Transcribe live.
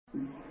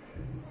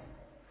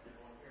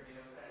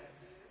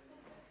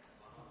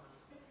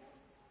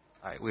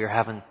All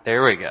right,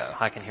 there we go.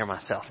 I can hear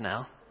myself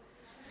now.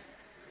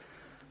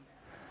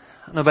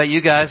 I don't know about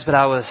you guys, but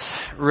I was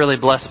really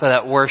blessed by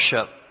that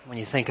worship. When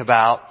you think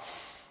about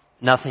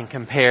nothing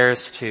compares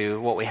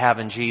to what we have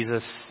in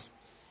Jesus.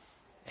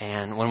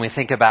 And when we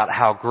think about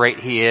how great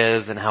He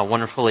is and how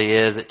wonderful He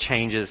is, it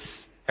changes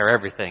our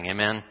everything.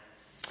 Amen.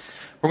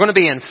 We're going to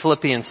be in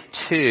Philippians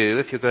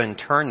 2, if you'll go ahead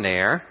and turn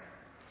there.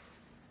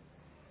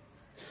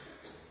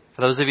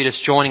 For those of you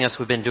just joining us,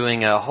 we've been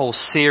doing a whole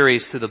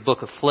series through the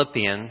book of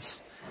Philippians.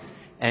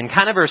 And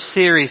kind of our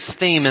series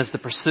theme is the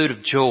pursuit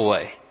of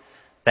joy.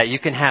 That you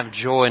can have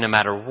joy no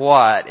matter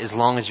what, as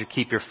long as you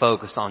keep your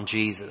focus on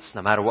Jesus,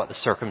 no matter what the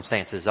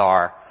circumstances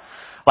are.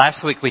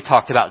 Last week we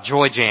talked about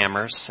joy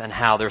jammers and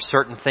how there are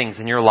certain things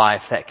in your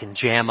life that can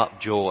jam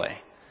up joy.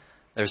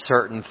 There's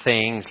certain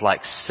things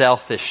like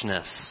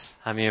selfishness.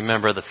 I mean,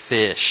 remember the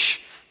fish.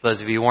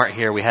 Those of you who weren't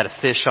here, we had a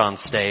fish on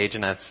stage,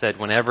 and I said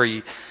whenever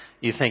you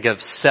think of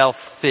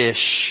selfish,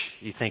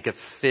 you think of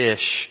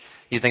fish,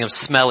 you think of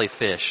smelly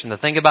fish. And the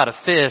thing about a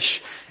fish,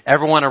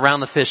 everyone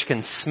around the fish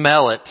can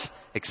smell it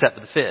except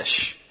the fish.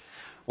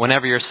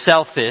 Whenever you're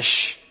selfish,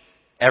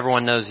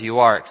 everyone knows you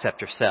are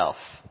except yourself.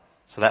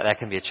 So that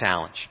can be a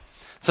challenge.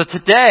 So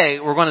today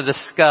we're going to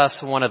discuss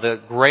one of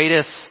the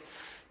greatest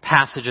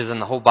passages in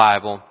the whole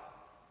Bible,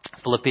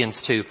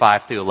 Philippians 2,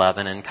 5 through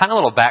 11. And kind of a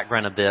little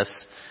background of this.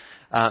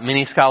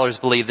 Many scholars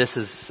believe this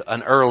is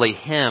an early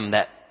hymn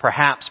that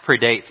perhaps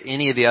predates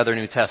any of the other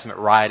New Testament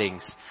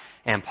writings.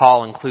 And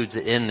Paul includes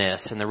it in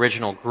this. In the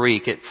original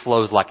Greek, it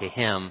flows like a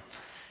hymn.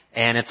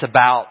 And it's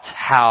about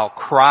how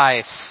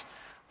Christ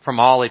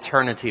from all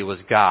eternity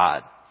was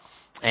God.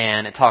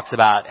 And it talks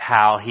about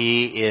how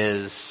he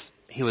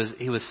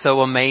was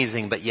so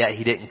amazing, but yet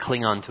he didn't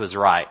cling on to his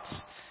rights.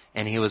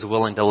 And he was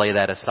willing to lay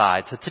that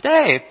aside. So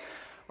today,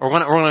 we're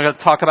going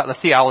to talk about the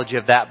theology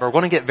of that, but we're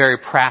going to get very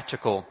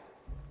practical.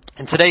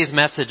 And today's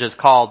message is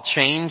called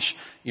Change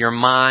Your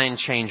Mind,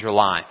 Change Your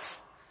Life.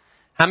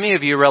 How many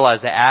of you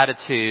realize that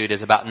attitude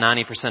is about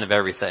 90% of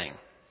everything?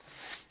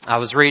 I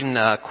was reading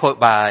a quote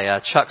by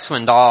Chuck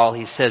Swindoll.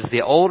 He says,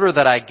 the older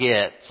that I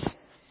get,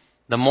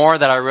 the more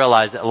that I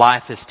realize that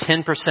life is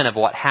 10% of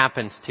what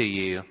happens to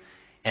you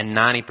and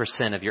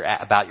 90% of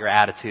about your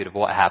attitude of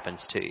what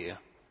happens to you.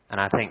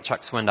 And I think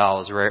Chuck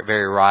Swindoll is very,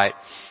 very right.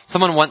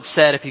 Someone once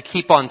said, if you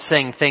keep on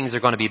saying things are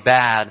going to be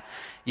bad,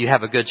 you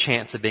have a good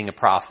chance of being a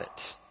prophet.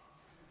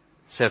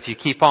 So if you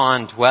keep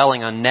on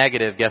dwelling on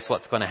negative, guess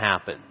what's going to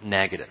happen?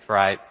 Negative,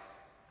 right?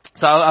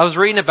 So I was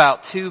reading about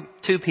two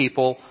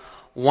people.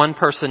 One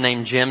person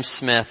named Jim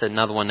Smith and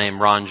another one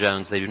named Ron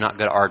Jones. They do not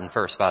go to Arden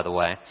First, by the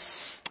way.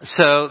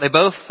 So they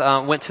both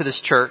went to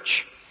this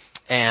church,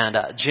 and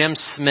Jim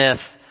Smith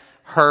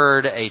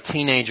heard a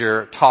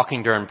teenager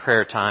talking during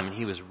prayer time, and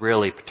he was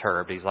really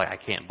perturbed. He's like, I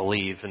can't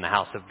believe in the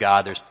house of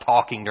God there's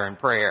talking during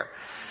prayer.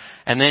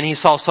 And then he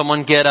saw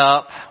someone get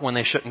up when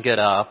they shouldn't get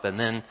up, and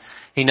then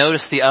he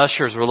noticed the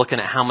ushers were looking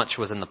at how much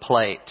was in the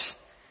plate.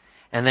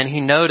 And then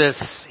he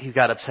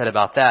got upset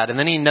about that. And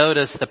then he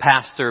noticed the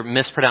pastor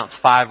mispronounced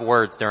 5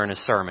 words during his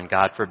sermon,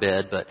 God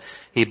forbid, but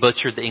he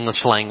butchered the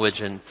English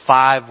language and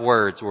 5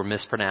 words were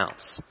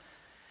mispronounced.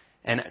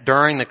 And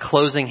during the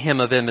closing hymn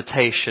of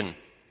invitation,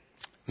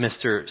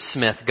 Mr.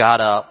 Smith got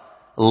up,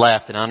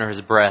 left, and under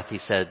his breath he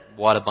said,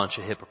 what a bunch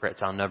of hypocrites.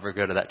 I'll never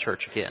go to that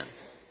church again.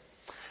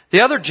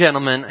 The other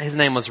gentleman, his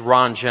name was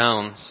Ron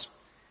Jones,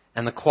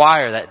 and the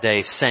choir that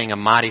day sang A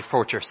Mighty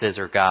Fortress Is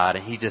Our God,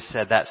 and he just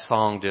said that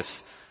song just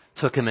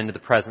took him into the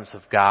presence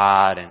of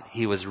God, and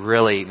he was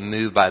really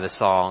moved by the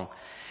song.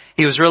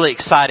 He was really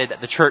excited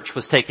that the church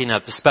was taking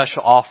up a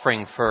special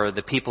offering for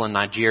the people in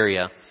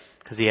Nigeria,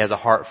 because he has a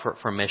heart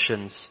for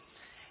missions.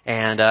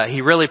 And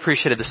he really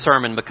appreciated the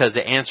sermon because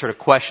it answered a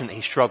question that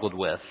he struggled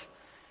with.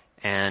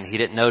 And he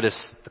didn't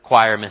notice the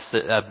choir miss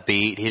a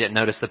beat. He didn't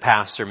notice the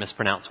pastor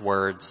mispronounce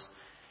words.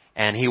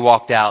 And he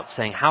walked out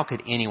saying, how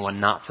could anyone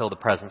not feel the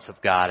presence of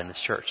God in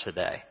this church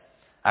today?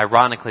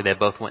 Ironically, they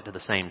both went to the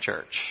same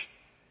church.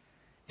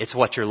 It's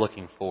what you're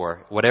looking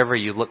for. Whatever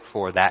you look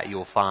for, that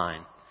you'll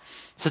find.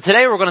 So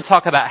today we're going to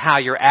talk about how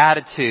your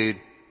attitude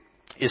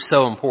is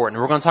so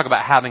important. We're going to talk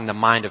about having the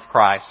mind of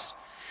Christ.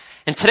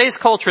 In today's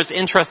culture, it's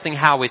interesting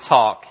how we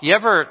talk. You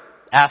ever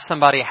ask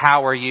somebody,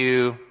 how are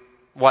you,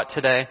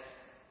 today?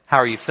 How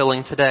are you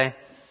feeling today?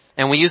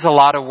 And we use a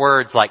lot of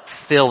words like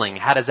feeling.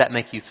 How does that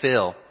make you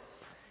feel?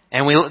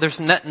 And there's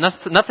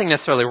nothing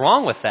necessarily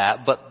wrong with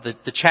that, but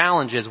the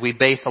challenge is we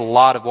base a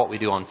lot of what we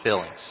do on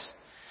feelings.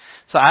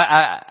 So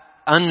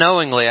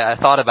unknowingly, I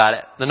thought about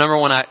it. The number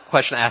one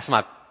question I ask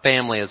my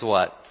family is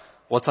what?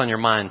 What's on your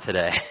mind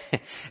today?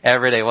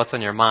 Every day, what's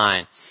on your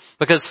mind?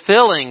 Because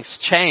feelings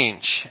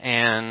change,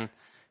 and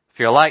if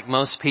you're like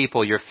most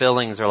people, your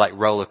feelings are like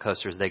roller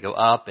coasters. They go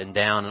up and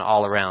down and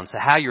all around. So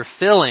how you're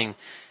feeling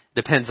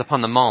depends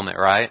upon the moment,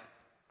 right?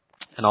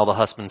 And all the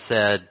husbands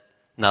said,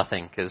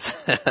 nothing, because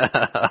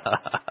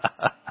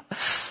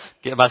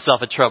get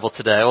myself in trouble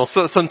today. Well,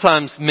 so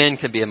sometimes men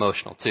can be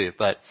emotional too,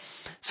 but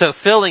so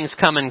feelings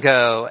come and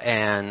go,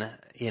 and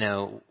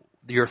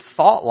your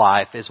thought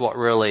life is what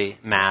really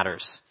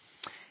matters.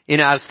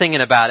 I was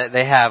thinking about it.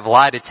 They have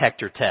lie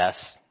detector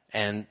tests,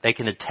 and they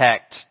can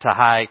detect to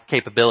high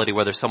capability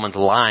whether someone's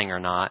lying or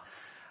not.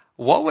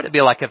 What would it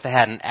be like if they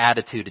had an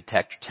attitude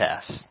detector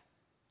test?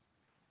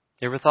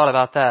 You ever thought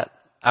about that?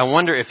 I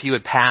wonder if you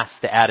would pass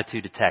the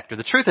attitude detector.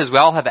 The truth is we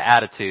all have an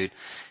attitude.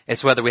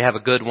 It's whether we have a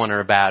good one or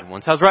a bad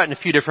one. So I was writing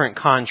a few different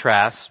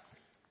contrasts.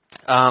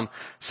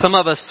 Some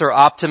of us are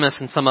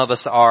optimists and some of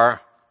us are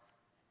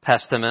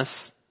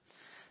pessimists.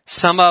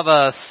 Some of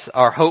us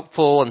are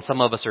hopeful and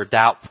some of us are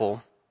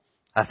doubtful.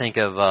 I think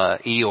of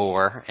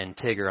Eeyore and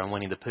Tigger on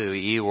Winnie the Pooh.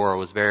 Eeyore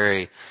was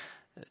very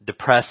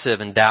depressive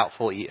and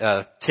doubtful.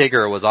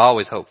 Tigger was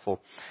always hopeful.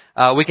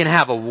 We can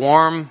have a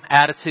warm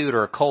attitude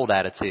or a cold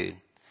attitude.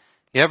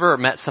 You ever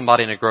met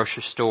somebody in a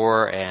grocery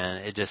store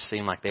and it just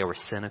seemed like they were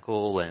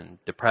cynical and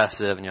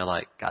depressive and you're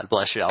like, God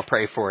bless you, I'll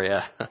pray for you.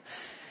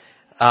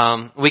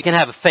 We can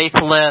have a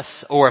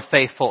faithless or a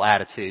faithful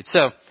attitude.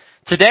 So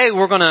today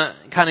we're going to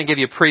kind of give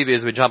you a preview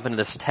as we jump into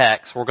this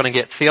text. We're going to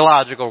get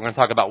theological. We're going to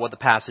talk about what the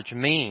passage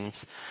means.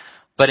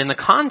 But in the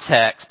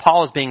context,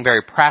 Paul is being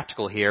very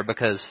practical here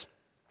because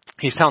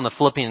he's telling the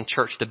Philippian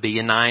church to be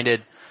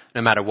united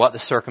no matter what the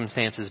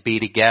circumstances, be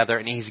together.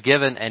 And he's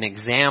given an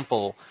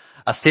example,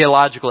 a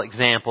theological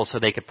example, so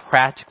they could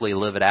practically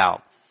live it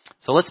out.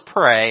 So let's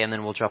pray, and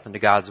then we'll jump into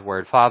God's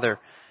Word. Father,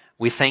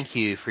 we thank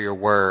you for your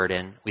Word,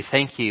 and we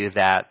thank you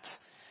that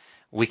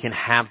we can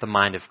have the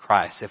mind of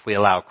Christ if we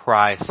allow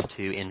Christ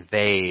to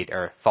invade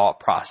our thought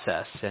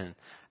process and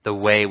the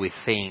way we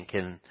think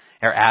and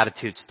our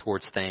attitudes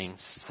towards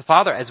things. So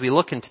Father, as we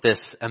look into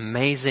this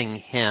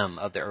amazing hymn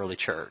of the early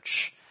church,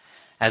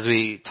 as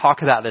we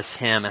talk about this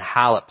hymn and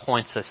how it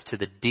points us to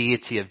the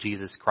deity of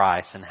Jesus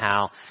Christ and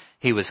how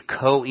he was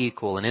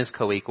co-equal and is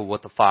co-equal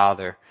with the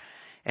Father.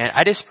 And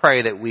I just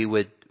pray that we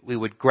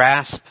would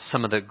grasp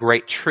some of the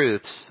great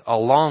truths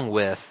along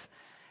with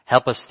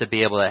help us to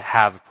be able to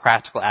have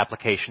practical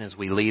application as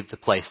we leave the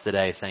place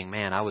today saying,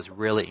 man, I was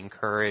really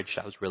encouraged.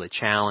 I was really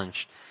challenged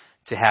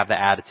to have the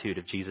attitude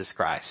of Jesus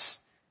Christ.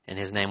 In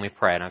his name we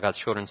pray. And all God's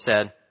children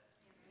said,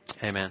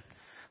 amen.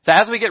 So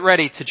as we get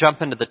ready to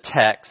jump into the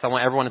text, I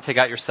want everyone to take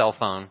out your cell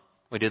phone.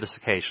 We do this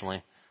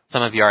occasionally.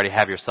 Some of you already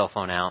have your cell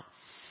phone out.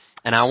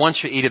 And I want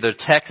you to either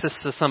text this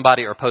to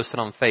somebody or post it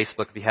on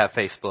Facebook if you have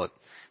Facebook.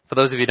 For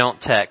those of you who don't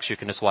text, you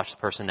can just watch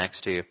the person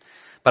next to you.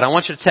 But I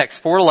want you to text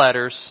 4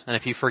 letters, and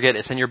if you forget,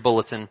 it's in your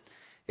bulletin.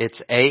 It's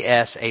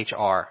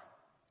ASHR.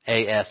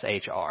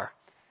 ASHR.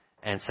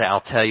 And say,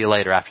 I'll tell you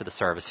later after the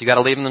service. You got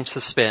to leave them in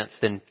suspense.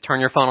 Then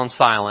turn your phone on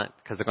silent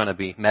because they're going to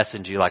be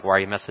messaging you like, why are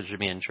you messaging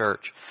me in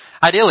church?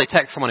 Ideally,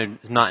 text someone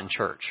who's not in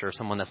church or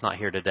someone that's not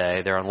here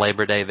today. They're on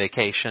Labor Day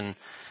vacation.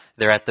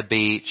 They're at the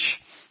beach.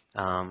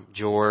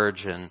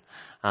 George and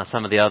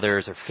some of the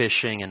others are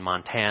fishing in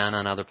Montana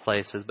and other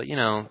places. But,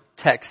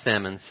 text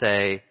them and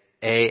say,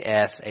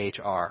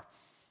 ASHR.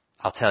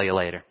 I'll tell you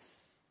later.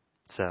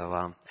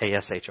 So,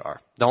 ASHR.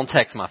 Don't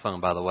text my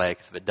phone, by the way,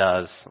 because if it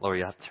does, Lord,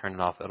 you have to turn it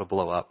off. It'll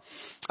blow up.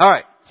 All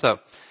right. So,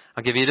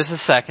 I'll give you just a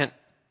second,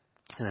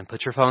 and then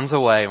put your phones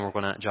away, and we're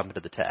going to jump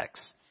into the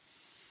text.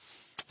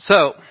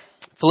 So,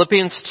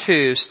 Philippians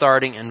 2,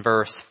 starting in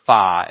verse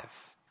 5.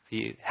 If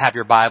you have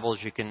your Bibles,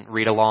 you can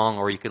read along,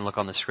 or you can look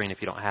on the screen if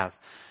you don't have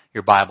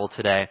your Bible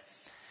today.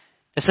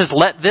 It says,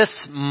 let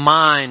this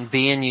mind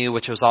be in you,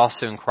 which was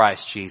also in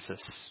Christ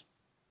Jesus,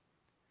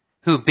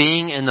 who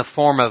being in the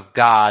form of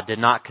God did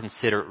not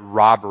consider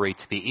robbery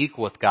to be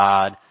equal with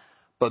God,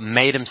 but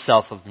made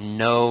himself of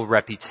no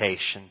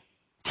reputation,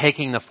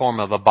 taking the form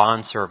of a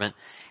bondservant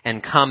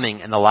and coming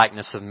in the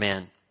likeness of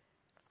men.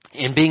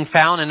 In being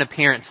found in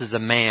appearance as a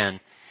man,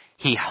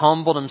 he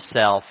humbled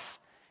himself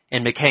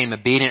and became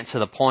obedient to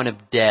the point of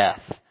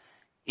death,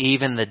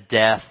 even the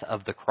death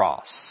of the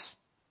cross.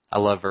 I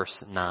love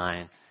verse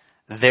 9.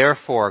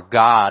 Therefore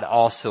God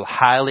also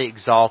highly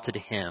exalted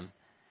him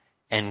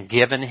and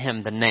given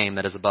him the name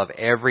that is above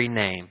every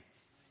name,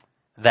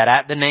 that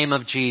at the name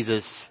of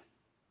Jesus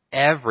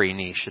every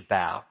knee should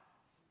bow,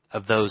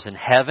 of those in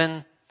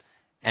heaven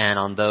and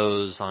on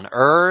those on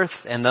earth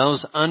and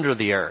those under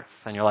the earth.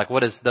 And you're like,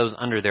 what is those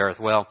under the earth?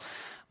 Well,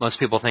 most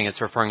people think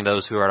it's referring to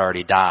those who had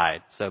already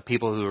died. So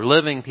people who are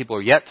living, people who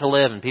are yet to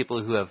live, and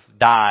people who have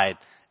died,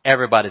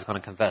 everybody's going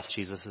to confess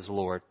Jesus is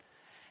Lord.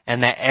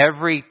 And that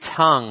every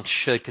tongue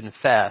should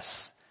confess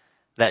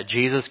that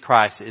Jesus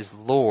Christ is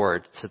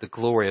Lord to the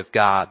glory of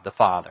God the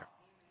Father.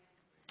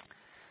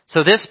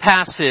 So this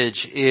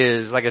passage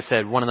is, like I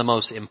said, one of the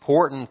most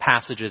important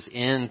passages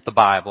in the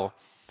Bible.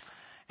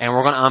 And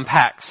we're going to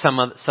unpack some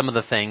of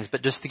the things.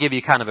 But just to give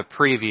you kind of a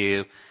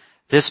preview,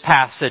 this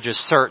passage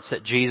asserts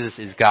that Jesus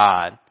is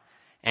God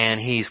and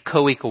he's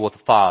co-equal with the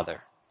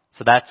Father.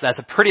 So that's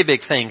a pretty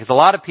big thing, because a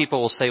lot of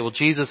people will say, well,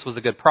 Jesus was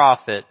a good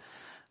prophet,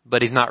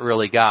 but he's not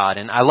really God.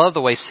 And I love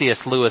the way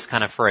C.S. Lewis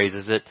kind of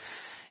phrases it.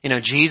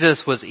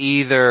 Jesus was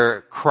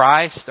either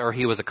Christ or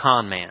he was a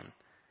con man.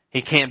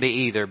 He can't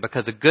be either,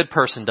 because a good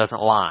person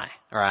doesn't lie,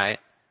 right?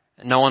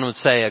 No one would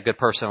say a good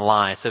person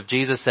lies. So if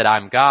Jesus said,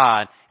 I'm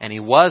God, and he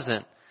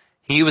wasn't,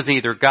 he was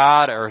either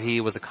God or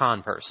he was a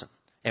con person.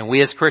 And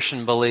we as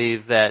Christians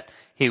believe that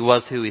he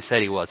was who he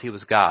said he was. He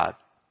was God.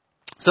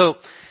 So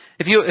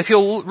if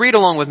you'll read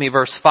along with me,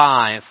 verse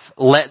 5,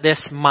 let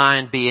this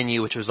mind be in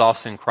you, which was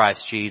also in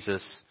Christ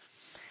Jesus.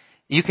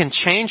 You can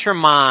change your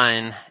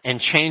mind and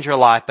change your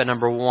life, but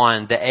number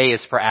one, the A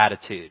is for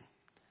attitude.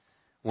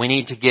 We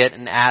need to get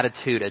an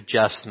attitude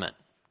adjustment.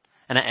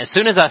 And as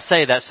soon as I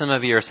say that, some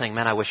of you are saying,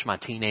 man, I wish my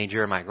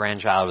teenager or my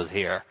grandchild was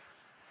here.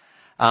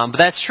 But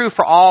that's true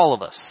for all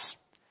of us.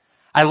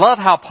 I love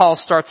how Paul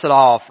starts it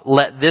off,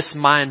 let this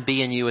mind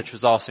be in you, which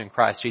was also in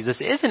Christ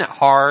Jesus. Isn't it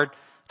hard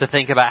to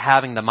think about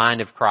having the mind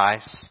of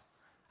Christ?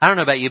 I don't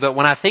know about you, but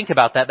when I think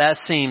about that, that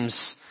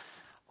seems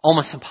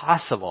almost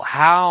impossible.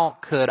 How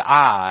could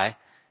I,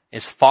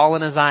 as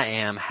fallen as I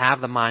am,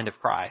 have the mind of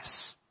Christ?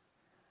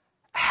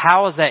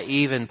 How is that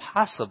even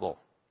possible?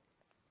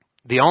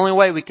 The only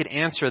way we could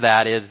answer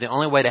that is, the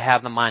only way to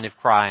have the mind of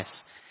Christ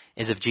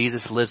is if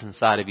Jesus lives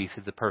inside of you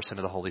through the person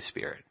of the Holy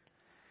Spirit.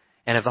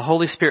 And if the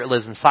Holy Spirit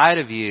lives inside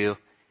of you,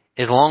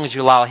 as long as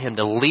you allow Him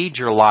to lead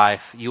your life,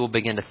 you will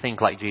begin to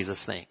think like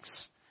Jesus thinks.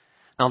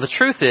 Now the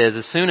truth is,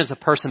 as soon as a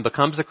person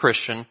becomes a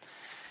Christian,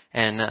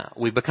 and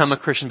we become a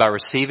Christian by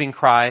receiving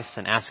Christ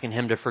and asking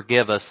Him to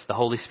forgive us, the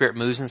Holy Spirit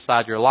moves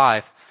inside your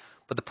life.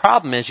 But the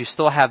problem is you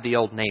still have the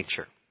old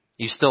nature.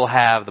 You still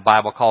have, the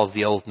Bible calls,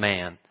 the old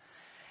man.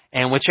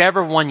 And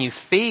whichever one you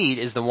feed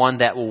is the one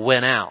that will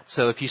win out.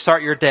 So if you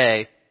start your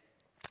day,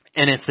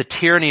 and it's the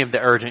tyranny of the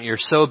urgent. You're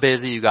so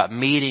busy. You got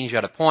meetings. You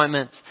got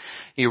appointments.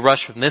 You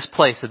rush from this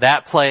place to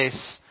that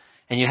place.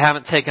 And you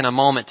haven't taken a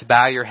moment to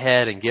bow your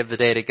head and give the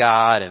day to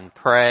God and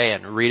pray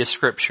and read a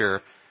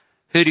scripture.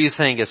 Who do you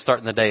think is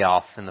starting the day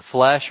off? In the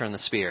flesh or in the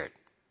spirit?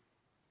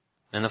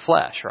 In the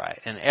flesh, right?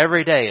 And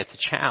every day it's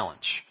a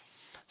challenge.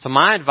 So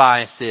my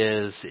advice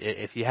is,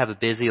 if you have a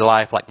busy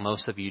life like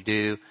most of you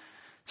do,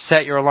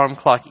 set your alarm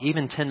clock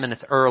even 10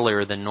 minutes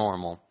earlier than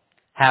normal.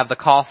 Have the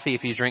coffee,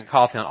 if you drink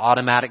coffee, on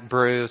automatic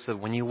brew, so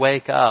when you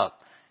wake up,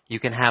 you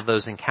can have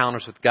those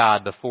encounters with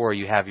God before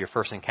you have your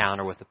first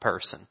encounter with a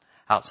person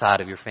outside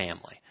of your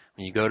family.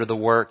 When you go to the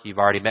work, you've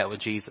already met with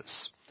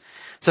Jesus.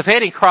 So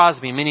Fanny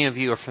Crosby, many of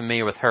you are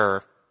familiar with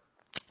her.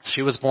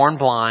 She was born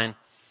blind,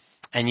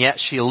 and yet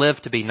she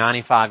lived to be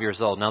 95 years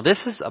old. Now,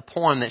 this is a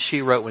poem that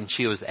she wrote when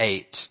she was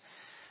 8.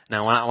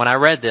 Now, when I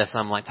read this,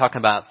 I'm like talking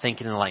about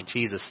thinking like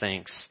Jesus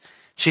thinks.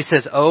 She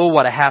says, "Oh,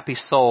 what a happy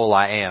soul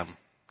I am."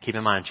 Keep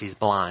in mind, she's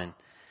blind.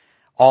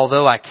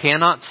 "Although I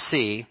cannot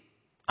see,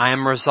 I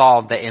am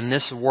resolved that in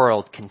this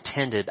world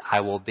contented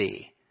I will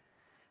be.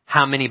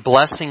 How many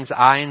blessings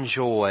I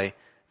enjoy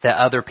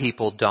that other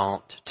people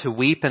don't. To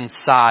weep and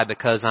sigh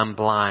because I'm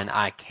blind,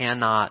 I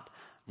cannot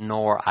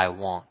nor I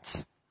won't."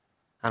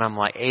 And I'm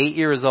like 8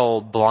 years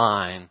old,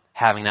 blind,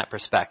 having that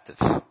perspective.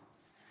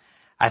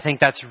 I think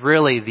that's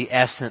really the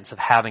essence of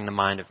having the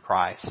mind of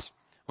Christ.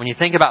 When you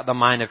think about the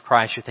mind of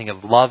Christ, you think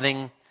of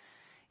loving,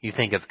 you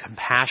think of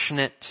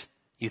compassionate,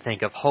 you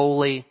think of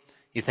holy,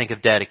 you think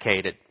of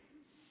dedicated.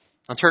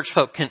 Now, church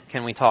folk,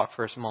 can we talk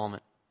for a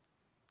moment?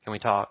 Can we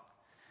talk?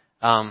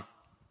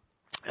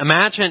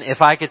 Imagine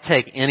if I could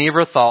take any of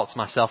your thoughts,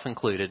 myself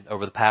included,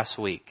 over the past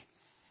week,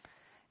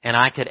 and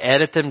I could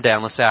edit them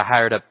down. Let's say I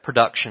hired a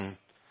production,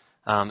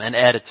 an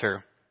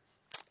editor,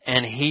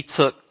 and he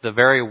took the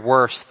very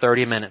worst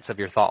 30 minutes of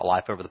your thought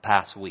life over the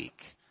past week.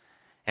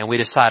 And we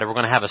decided we're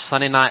going to have a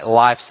Sunday night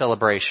live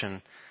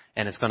celebration,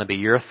 and it's going to be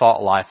your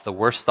thought life, the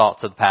worst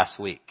thoughts of the past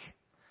week.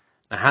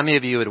 Now, how many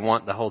of you would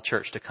want the whole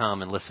church to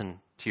come and listen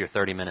to your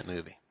 30-minute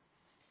movie?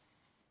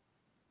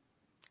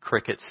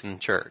 Crickets in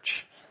church.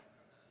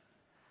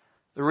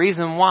 The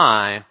reason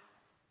why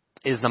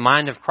is the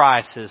mind of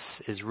Christ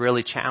is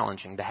really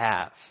challenging to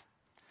have.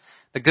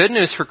 The good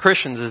news for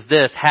Christians is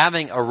this: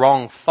 having a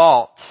wrong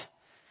thought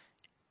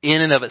in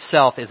and of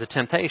itself is a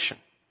temptation.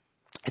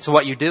 It's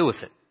what you do with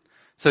it.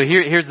 So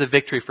here's the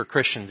victory for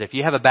Christians. If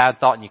you have a bad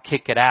thought and you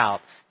kick it out,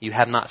 you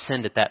have not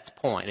sinned at that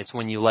point. It's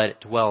when you let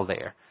it dwell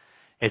there.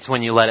 It's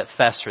when you let it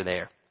fester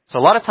there. So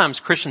a lot of times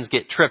Christians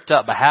get tripped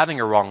up by having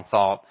a wrong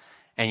thought,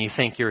 and you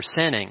think you're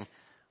sinning.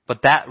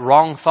 But that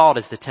wrong thought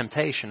is the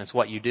temptation. It's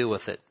what you do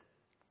with it.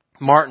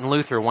 Martin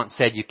Luther once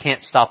said, you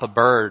can't stop a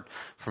bird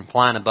from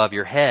flying above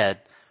your head,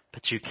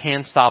 but you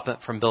can stop it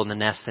from building a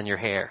nest in your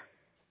hair.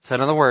 So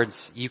in other words,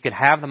 you can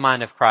have the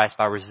mind of Christ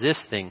by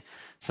resisting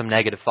some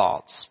negative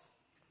thoughts.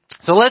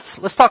 So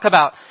let's talk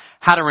about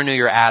how to renew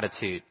your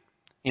attitude.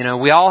 You know,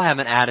 we all have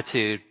an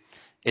attitude.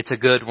 It's a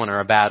good one or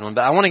a bad one.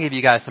 But I want to give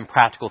you guys some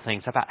practical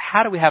things about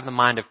how do we have the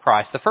mind of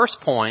Christ. The first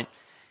point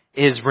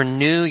is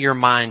renew your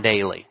mind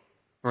daily.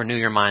 Renew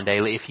your mind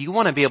daily. If you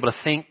want to be able to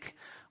think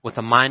with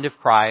the mind of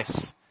Christ,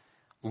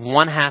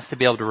 one has to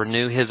be able to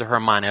renew his or her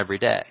mind every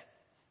day.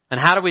 And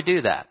how do we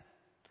do that?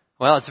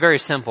 Well, it's very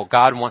simple.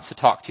 God wants to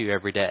talk to you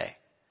every day.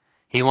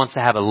 He wants to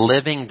have a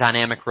living,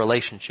 dynamic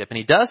relationship. And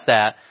he does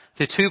that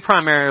through two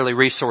primarily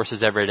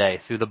resources every day,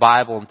 through the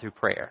Bible and through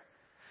prayer.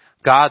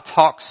 God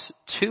talks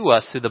to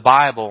us through the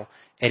Bible,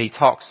 and he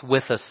talks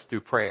with us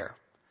through prayer.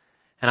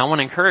 And I want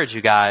to encourage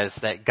you guys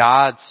that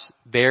God's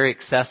very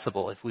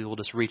accessible if we will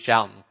just reach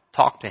out and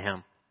talk to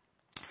him.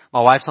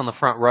 My wife's on the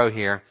front row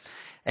here,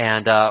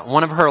 and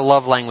one of her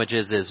love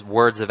languages is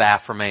words of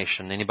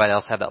affirmation. Anybody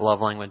else have that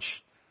love language?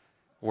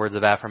 words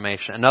of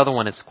affirmation. Another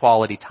one is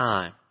quality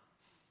time.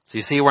 So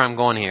you see where I'm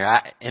going here.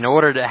 In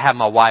order to have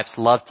my wife's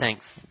love tank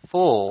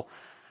full,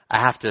 I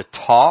have to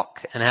talk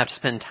and I have to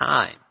spend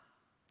time.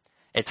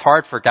 It's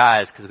hard for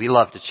guys because we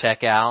love to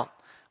check out.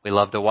 We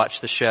love to watch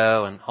the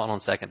show. And hold on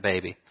a second,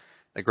 baby.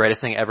 The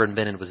greatest thing ever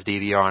invented was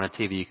DVR on a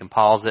TV. You can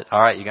pause it. All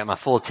right, you got my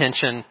full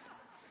attention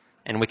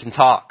and we can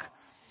talk.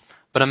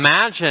 But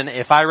imagine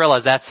if I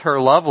realized that's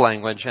her love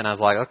language and I was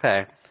like,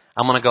 okay,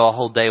 I'm going to go a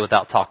whole day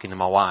without talking to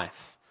my wife.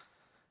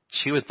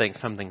 She would think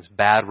something's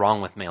bad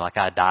wrong with me, like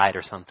I died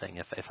or something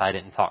if I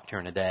didn't talk to her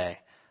in a day.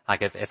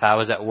 Like if I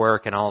was at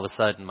work and all of a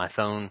sudden my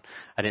phone,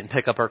 I didn't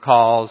pick up her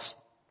calls,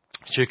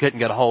 she couldn't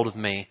get a hold of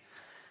me.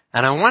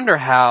 And I wonder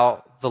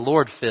how the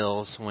Lord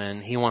feels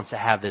when He wants to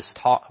have this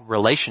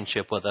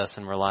relationship with us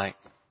and we're like,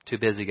 too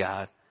busy,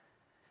 God.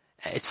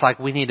 It's like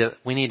we need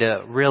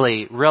to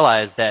really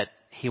realize that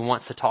He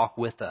wants to talk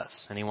with us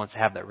and He wants to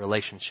have that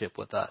relationship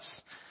with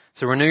us.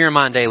 So renew your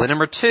mind daily.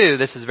 Number 2,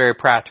 this is very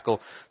practical.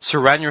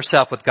 Surround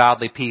yourself with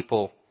godly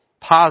people,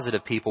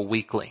 positive people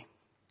weekly.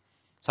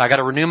 So I got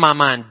to renew my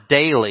mind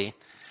daily,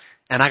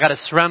 and I got to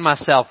surround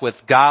myself with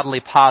godly,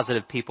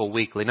 positive people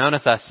weekly.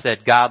 Notice I said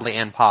godly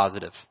and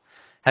positive.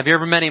 Have you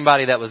ever met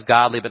anybody that was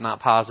godly but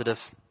not positive?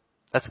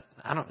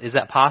 Is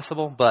that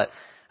possible? But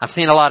I've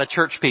seen a lot of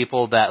church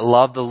people that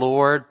love the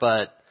Lord,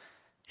 but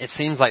it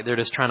seems like they're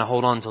just trying to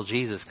hold on until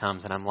Jesus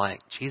comes. And I'm like,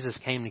 Jesus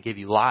came to give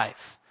you life.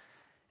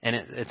 And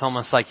it's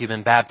almost like you've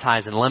been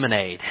baptized in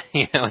lemonade.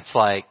 It's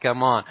like,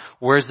 come on,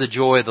 where's the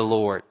joy of the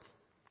Lord?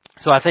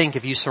 So I think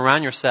if you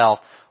surround yourself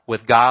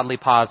with godly,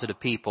 positive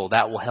people,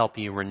 that will help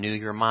you renew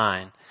your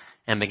mind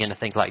and begin to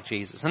think like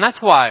Jesus. And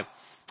that's why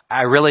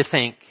I really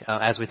think,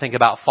 as we think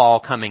about fall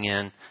coming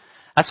in,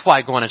 that's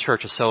why going to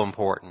church is so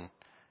important.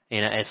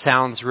 It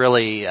sounds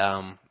really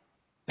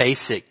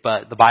basic,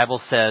 but the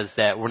Bible says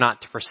that we're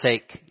not to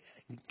forsake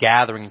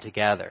gathering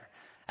together,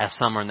 as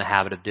some are in the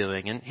habit of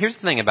doing. And here's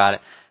the thing about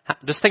it.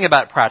 Just think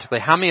about it practically.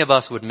 How many of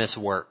us would miss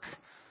work?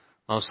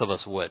 Most of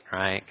us would,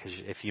 right? Because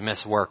if you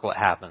miss work, what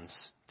happens?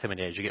 Too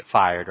many days, you get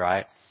fired,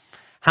 right?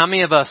 How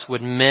many of us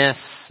would miss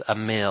a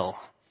meal?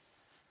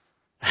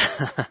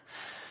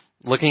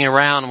 Looking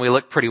around, we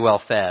look pretty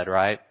well fed,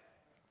 right?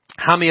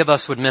 How many of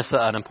us would miss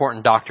an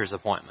important doctor's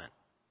appointment?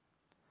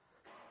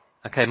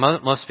 Okay,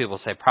 most people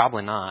say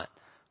probably not.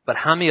 But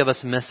how many of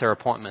us miss our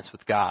appointments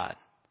with God?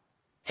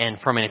 And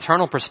from an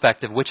eternal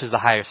perspective, which is the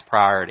highest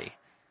priority?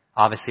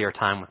 Obviously, our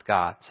time with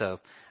God. So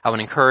I would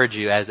encourage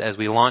you as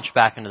we launch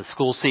back into the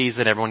school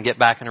season, everyone get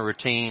back in a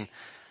routine.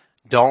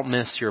 Don't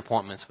miss your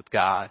appointments with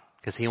God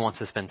because He wants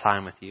to spend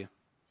time with you.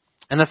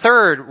 And the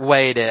third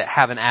way to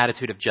have an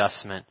attitude of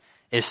adjustment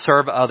is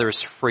serve others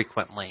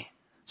frequently.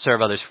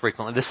 Serve others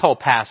frequently. This whole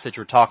passage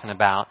we're talking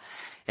about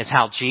is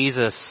how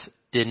Jesus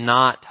did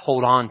not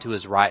hold on to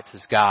His rights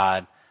as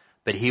God,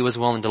 but He was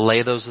willing to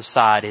lay those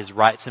aside, His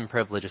rights and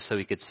privileges, so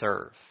He could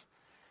serve.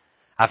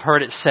 I've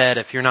heard it said,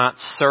 if you're not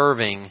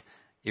serving,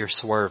 you're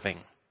swerving.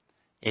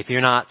 If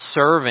you're not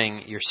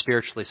serving, you're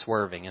spiritually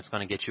swerving. It's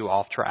going to get you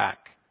off track.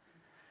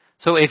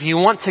 So if you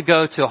want to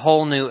go to a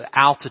whole new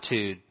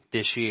altitude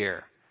this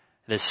year,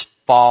 this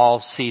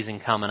fall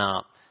season coming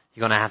up,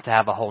 you're going to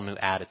have a whole new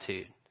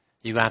attitude.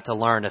 You're going to have to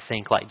learn to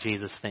think like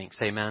Jesus thinks.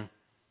 Amen?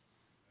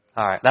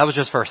 All right, that was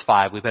just verse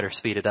 5. We better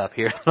speed it up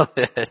here a little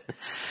bit.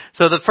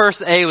 So the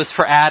first A was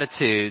for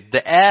attitude.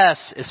 The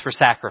S is for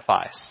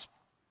sacrifice.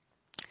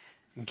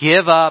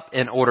 Give up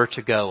in order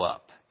to go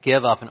up.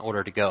 Give up in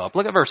order to go up.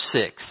 Look at verse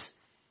 6.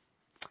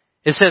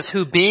 It says,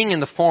 who being in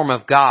the form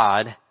of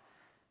God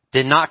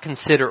did not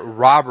consider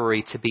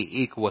robbery to be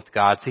equal with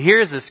God. So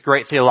here's this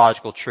great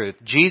theological truth.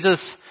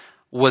 Jesus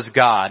was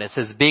God. It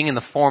says being in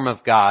the form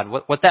of God.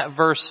 What that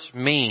verse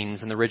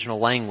means in the original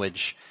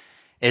language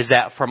is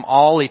that from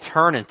all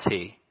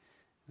eternity,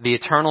 the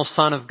eternal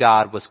Son of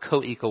God was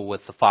co-equal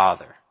with the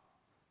Father.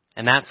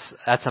 And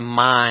that's a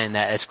mind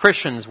that as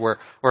Christians we're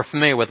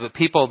familiar with, but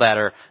people that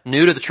are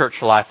new to the church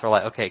life are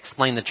like, okay,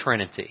 explain the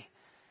Trinity.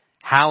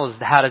 How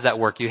does that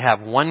work? You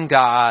have one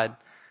God,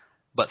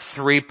 but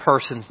three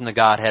persons in the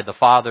Godhead, the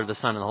Father, the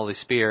Son, and the Holy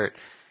Spirit.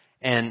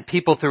 And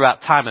people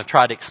throughout time have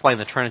tried to explain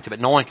the Trinity, but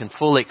no one can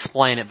fully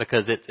explain it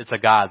because it's a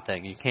God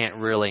thing. You can't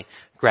really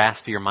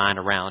grasp your mind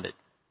around it.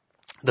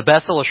 The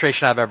best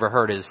illustration I've ever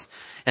heard is,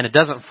 and it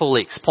doesn't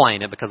fully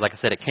explain it because like I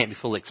said, it can't be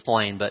fully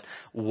explained, but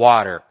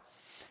water.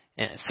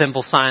 In a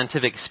simple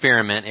scientific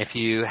experiment, if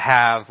you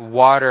have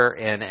water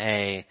in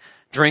a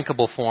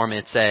drinkable form,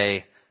 it's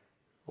a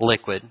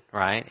liquid,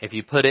 right? If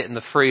you put it in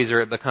the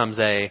freezer, it becomes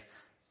a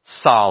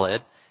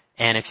solid.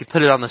 And if you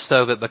put it on the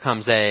stove, it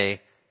becomes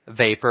a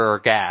vapor or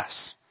gas.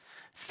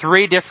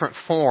 3 different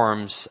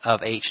forms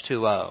of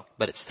H2O,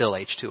 but it's still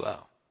H2O.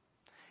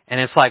 And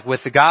it's like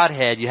with the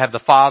Godhead, you have the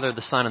Father,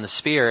 the Son, and the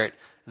Spirit.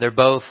 They're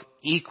both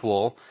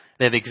equal.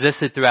 They've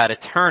existed throughout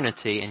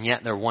eternity, and yet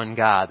they're one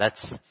God. That's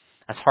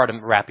hard to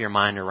wrap your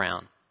mind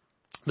around.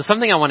 But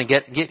something I want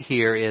to get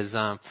here is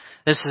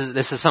this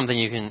is something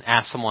you can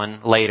ask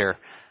someone later.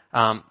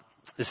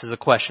 This is a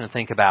question to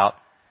think about.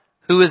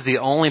 Who is the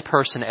only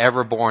person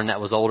ever born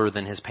that was older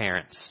than his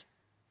parents?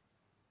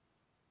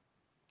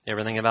 You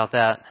ever think about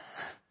that?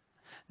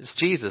 It's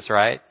Jesus,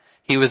 right?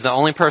 He was the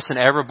only person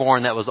ever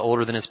born that was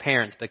older than his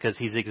parents because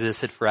he's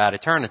existed throughout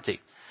eternity.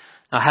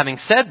 Now, having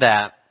said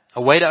that,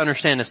 a way to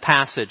understand this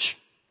passage,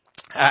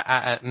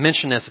 I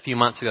mentioned this a few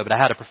months ago, but I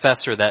had a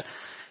professor that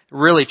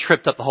really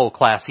tripped up the whole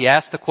class. He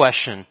asked the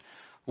question,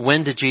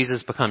 when did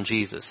Jesus become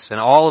Jesus? And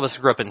all of us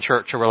grew up in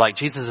church and we're like,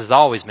 Jesus has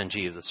always been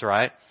Jesus,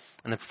 right?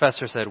 And the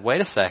professor said,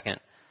 wait a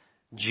second.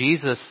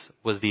 Jesus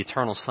was the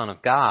eternal Son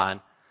of God,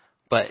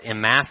 but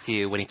in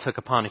Matthew, when he took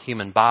upon a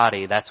human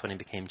body, that's when he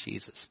became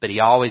Jesus. But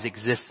he always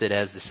existed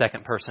as the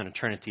second person of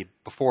Trinity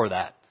before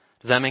that.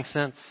 Does that make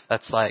sense?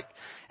 That's like,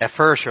 at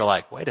first you're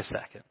like, wait a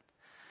second.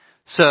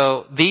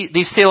 So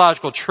these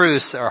theological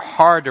truths are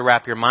hard to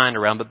wrap your mind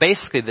around, but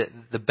basically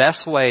the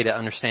best way to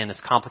understand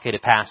this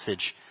complicated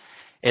passage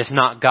is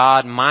not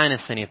God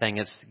minus anything,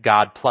 it's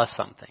God plus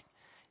something.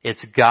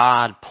 It's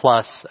God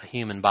plus a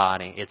human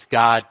body. It's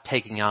God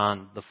taking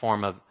on the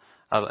form of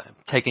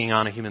taking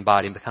on a human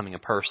body and becoming a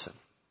person.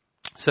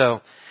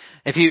 So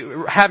if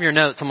you have your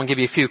notes, I'm going to give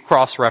you a few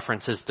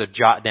cross-references to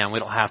jot down. We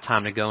don't have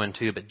time to go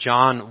into, but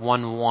John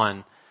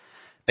 1:1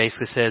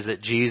 basically says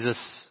that Jesus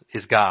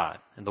is God,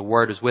 and the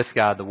Word is with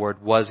God, the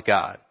Word was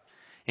God.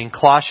 In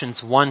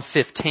Colossians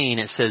 1:15,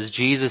 it says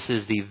Jesus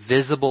is the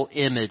visible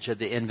image of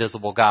the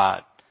invisible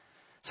God.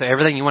 So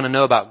everything you want to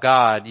know about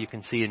God, you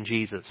can see in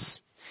Jesus.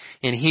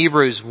 In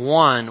Hebrews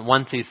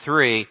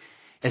 1:1-3,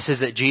 it says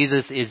that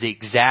Jesus is the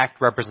exact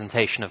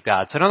representation of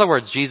God. So in other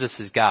words, Jesus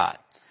is God.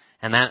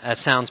 And that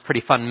sounds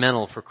pretty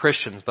fundamental for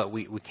Christians, but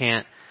we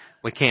can't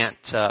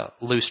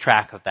lose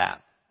track of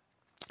that.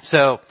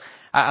 So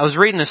I was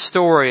reading a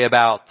story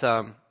about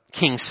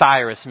King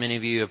Cyrus. Many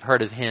of you have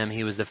heard of him.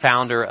 He was the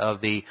founder of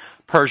the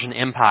Persian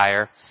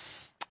Empire.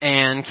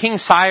 And King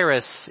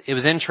Cyrus, it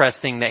was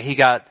interesting that he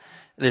got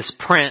this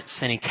prince,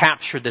 and he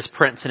captured this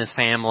prince and his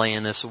family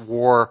in this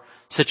war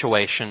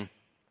situation.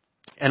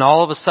 And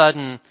all of a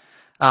sudden,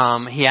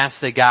 he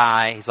asked the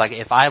guy, he's like,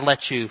 if I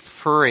let you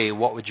free,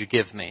 what would you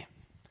give me?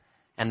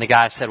 And the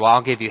guy said, well,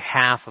 I'll give you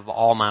half of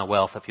all my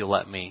wealth if you'll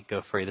let me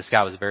go free. This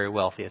guy was very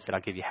wealthy. I said,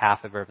 I'll give you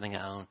half of everything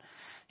I own.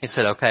 He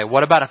said, okay,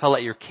 what about if I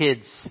let your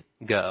kids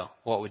go?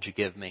 What would you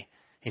give me?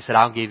 He said,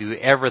 I'll give you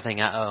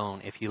everything I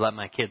own if you let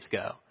my kids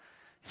go.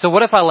 So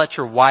what if I let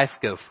your wife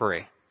go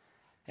free?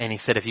 And he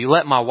said, if you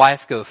let my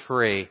wife go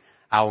free,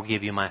 I will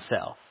give you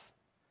myself.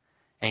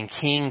 And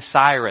King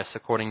Cyrus,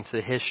 according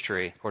to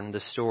history, according to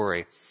the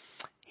story,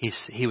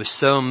 he was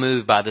so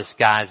moved by this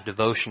guy's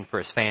devotion for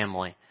his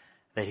family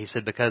that he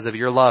said, because of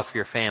your love for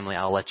your family,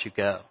 I'll let you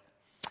go.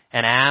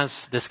 And as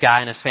this guy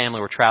and his family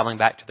were traveling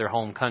back to their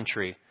home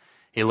country,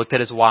 he looked at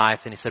his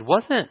wife and he said,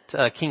 wasn't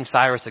King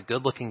Cyrus a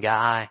good-looking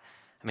guy?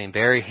 I mean,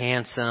 very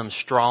handsome,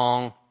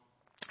 strong.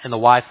 And the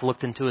wife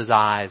looked into his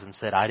eyes and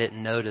said, I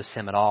didn't notice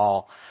him at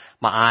all.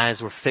 My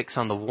eyes were fixed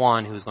on the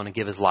one who was going to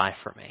give his life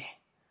for me.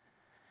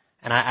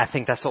 And I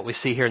think that's what we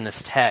see here in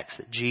this text,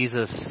 that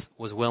Jesus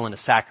was willing to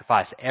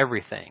sacrifice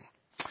everything.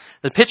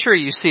 The picture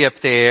you see up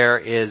there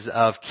is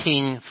of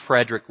King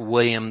Frederick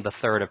William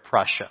III of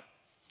Prussia.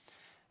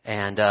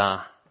 And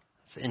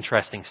it's an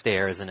interesting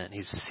stare, isn't it?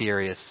 He's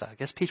serious. I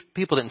guess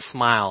people didn't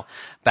smile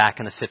back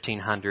in the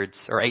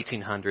 1500s or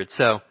 1800s.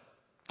 So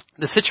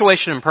the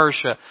situation in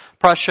Prussia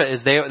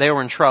is they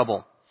were in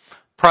trouble.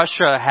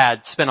 Prussia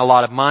had spent a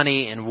lot of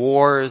money in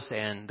wars,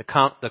 and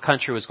the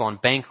country was going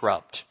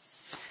bankrupt.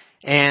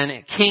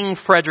 And King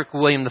Frederick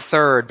William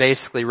III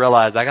basically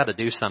realized, I got to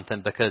do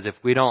something, because if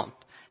we don't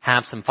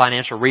have some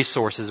financial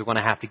resources, we're going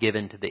to have to give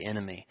in to the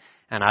enemy.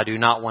 And I do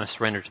not want to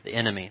surrender to the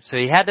enemy. So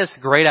he had this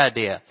great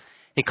idea.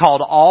 He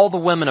called all the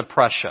women of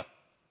Prussia.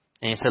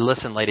 And he said,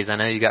 listen, ladies, I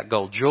know you got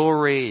gold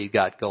jewelry, you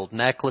got gold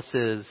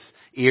necklaces,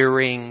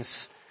 earrings.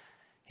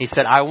 He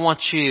said, I want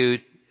you,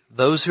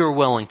 those who are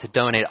willing, to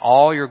donate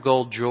all your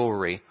gold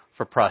jewelry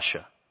for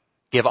Prussia.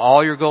 Give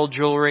all your gold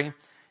jewelry,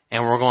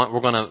 and we're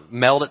going to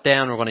melt it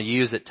down. We're going to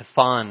use it to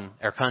fund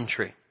our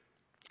country.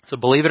 So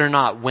believe it or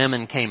not,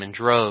 women came in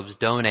droves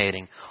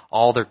donating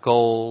all their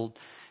gold,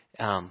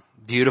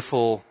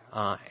 beautiful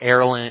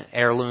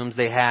heirlooms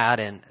they had.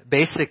 And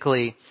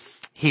basically,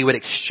 he would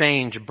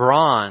exchange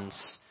bronze,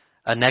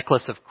 a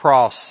necklace of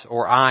cross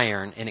or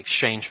iron, in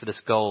exchange for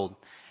this gold.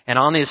 And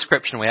on the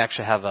inscription, we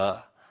actually have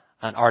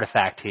an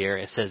artifact here.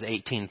 It says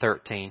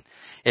 1813.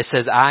 It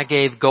says, I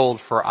gave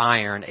gold for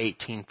iron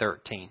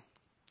 1813.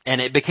 And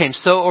it became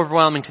so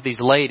overwhelming to these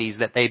ladies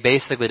that they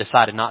basically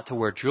decided not to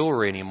wear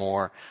jewelry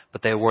anymore,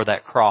 but they wore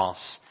that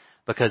cross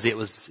because it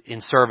was in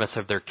service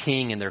of their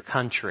king and their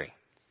country.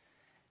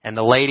 And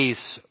the ladies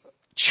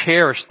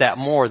cherished that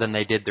more than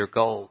they did their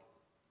gold.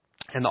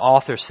 And the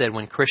author said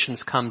when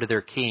Christians come to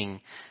their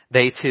king,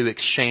 they too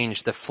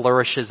exchange the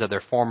flourishes of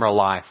their former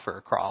life for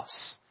a cross.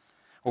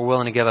 We're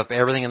willing to give up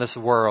everything in this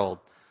world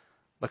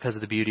because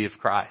of the beauty of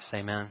Christ.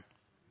 Amen.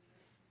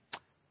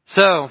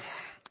 So,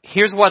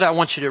 here's what I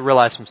want you to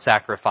realize from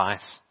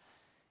sacrifice.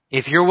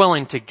 If you're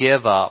willing to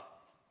give up,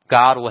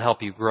 God will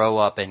help you grow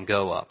up and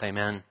go up.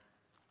 Amen.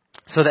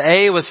 So the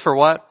A was for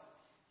what?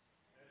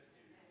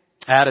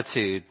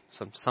 Attitude.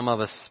 Some of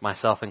us,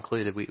 myself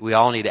included, we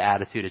all need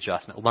attitude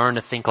adjustment. Learn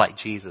to think like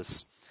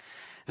Jesus.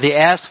 The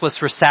S was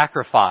for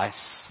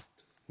sacrifice.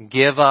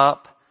 Give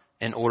up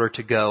in order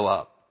to go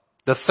up.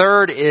 The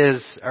third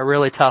is a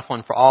really tough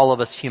one for all of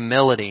us,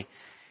 humility.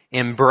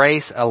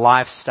 Embrace a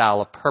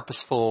lifestyle of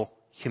purposeful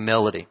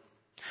humility.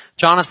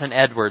 Jonathan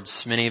Edwards,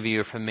 many of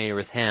you are familiar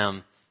with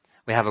him.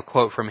 We have a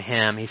quote from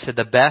him. He said,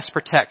 "The best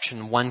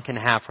protection one can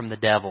have from the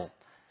devil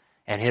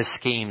and his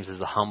schemes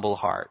is a humble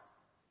heart."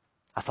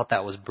 I thought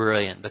that was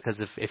brilliant, because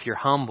if you're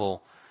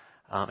humble,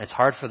 it's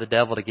hard for the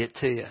devil to get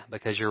to you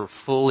because you're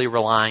fully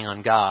relying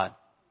on God.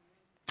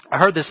 I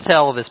heard this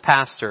tale of this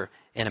pastor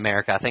in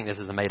America. I think this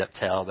is a made-up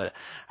tale, but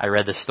I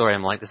read this story.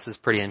 I'm like, this is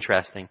pretty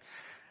interesting.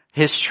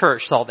 His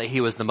church thought that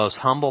he was the most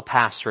humble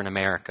pastor in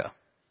America.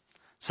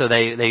 So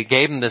they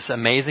gave him this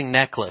amazing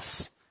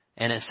necklace,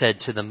 and it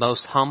said, "To the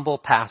most humble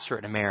pastor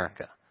in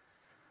America."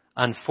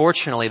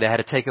 Unfortunately, they had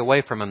to take it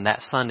away from him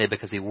that Sunday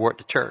because he wore it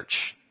to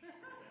church.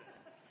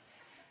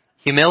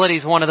 Humility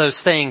is one of those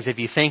things, if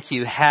you think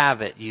you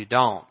have it, you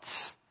don't.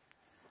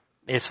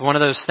 It's one of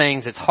those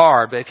things, it's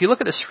hard. But if you look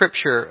at the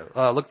scripture,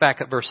 look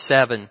back at verse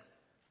 7.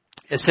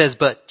 It says,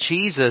 "But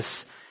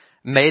Jesus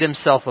made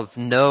himself of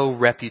no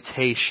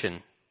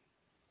reputation,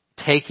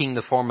 taking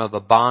the form of a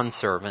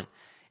bondservant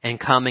and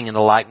coming in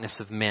the likeness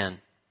of men."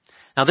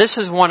 Now this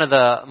is one of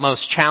the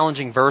most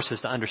challenging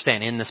verses to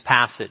understand in this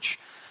passage.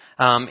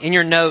 In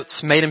your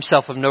notes, made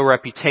himself of no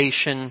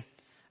reputation.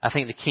 I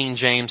think the King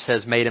James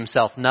says made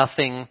himself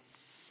nothing.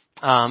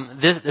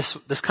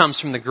 This comes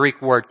from the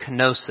Greek word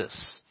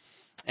kenosis.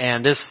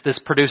 And this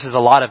produces a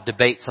lot of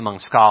debates among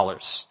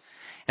scholars.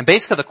 And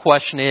basically the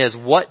question is,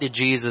 what did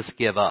Jesus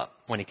give up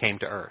when he came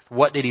to earth?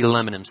 What did he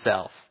limit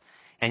himself?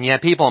 And you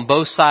have people on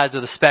both sides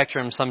of the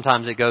spectrum.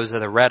 Sometimes it goes to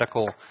the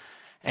heretical.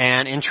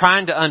 And in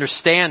trying to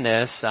understand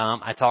this,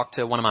 I talked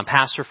to one of my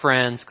pastor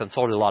friends,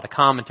 consulted a lot of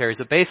commentaries.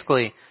 But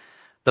basically,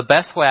 the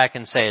best way I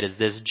can say it is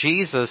this: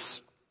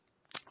 Jesus,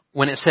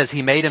 when it says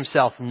he made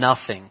himself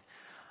nothing,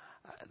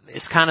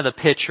 it's kind of the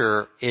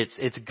picture.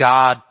 It's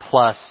God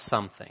plus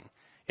something.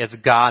 It's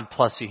God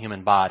plus a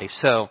human body.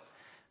 So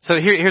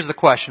here's the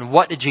question: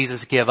 what did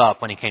Jesus give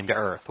up when he came to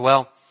earth?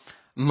 Well,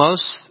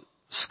 most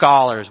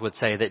scholars would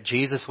say that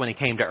Jesus, when he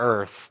came to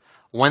earth,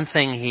 one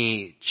thing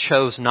he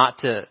chose not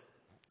to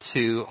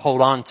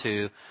hold on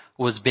to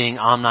was being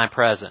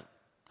omnipresent.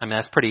 I mean,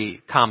 that's pretty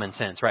common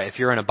sense, right? If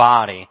you're in a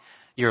body,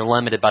 you're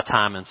limited by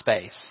time and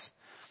space.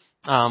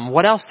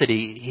 What else did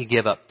he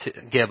give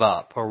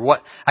up? Or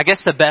what, I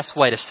guess the best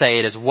way to say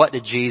it is, what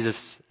did Jesus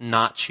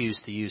not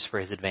choose to use for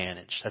his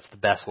advantage? That's the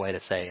best way to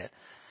say it.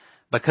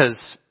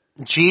 Because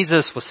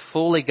Jesus was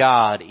fully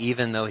God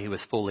even though he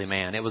was fully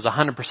man. It was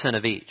 100%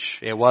 of each.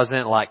 It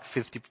wasn't like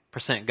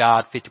 50%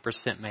 God,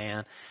 50%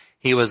 man.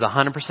 He was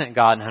 100%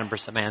 God and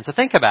 100% man. So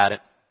think about it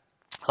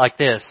like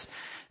this.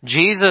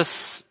 Jesus,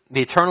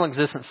 the eternal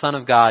existent Son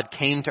of God,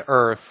 came to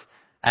earth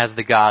as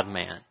the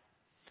God-man.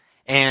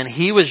 And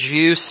he was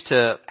used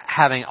to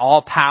having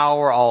all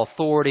power, all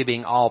authority,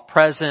 being all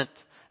present,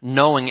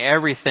 knowing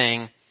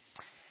everything.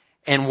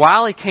 And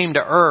while he came to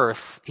earth,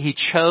 he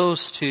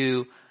chose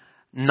to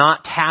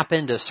not tap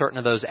into certain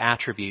of those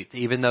attributes,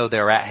 even though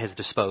they're at his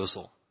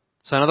disposal.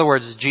 So in other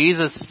words,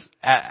 Jesus,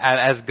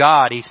 as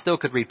God, he still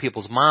could read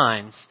people's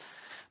minds.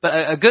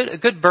 But a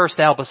good verse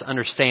to help us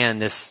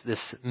understand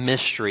this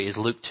mystery is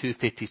Luke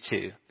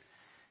 2:52.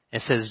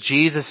 It says,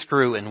 "Jesus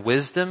grew in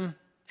wisdom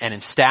and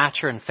in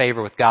stature and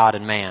favor with God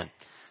and man."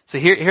 So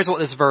here's what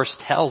this verse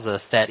tells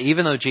us, that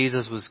even though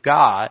Jesus was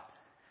God,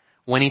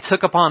 when he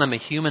took upon him a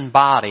human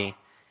body,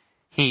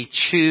 he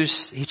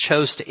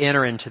chose to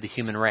enter into the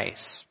human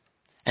race.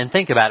 And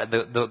think about it,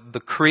 the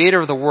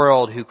creator of the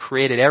world who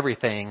created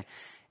everything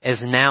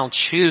is now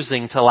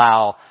choosing to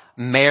allow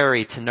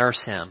Mary to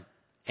nurse him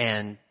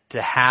and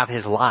to have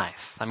his life.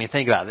 I mean,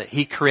 think about it.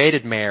 He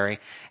created Mary,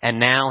 and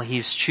now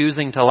he's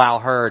choosing to allow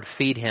her to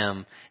feed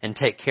him and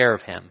take care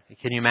of him.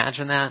 Can you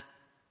imagine that?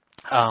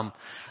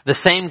 The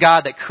same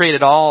God that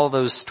created all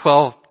those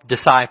 12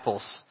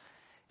 disciples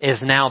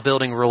is now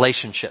building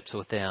relationships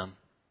with them.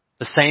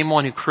 The same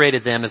one who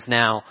created them is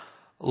now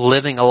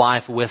living a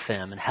life with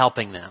them and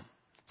helping them.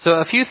 So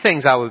a few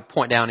things I would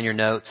point down in your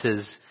notes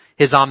is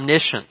his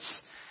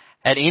omniscience.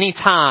 At any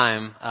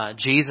time,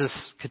 Jesus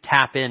could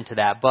tap into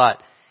that,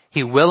 but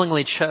he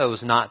willingly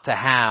chose not to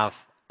have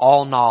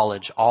all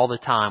knowledge all the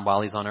time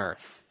while he's on earth.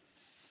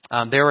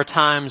 There were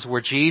times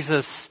where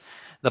Jesus,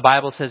 the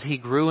Bible says, he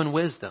grew in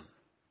wisdom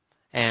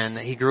and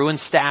he grew in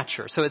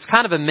stature. So it's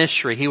kind of a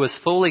mystery. He was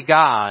fully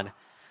God,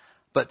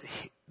 but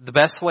the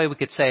best way we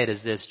could say it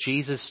is this: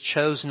 Jesus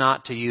chose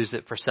not to use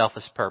it for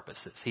selfish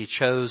purposes. He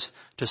chose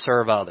to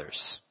serve others.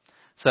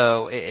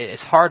 So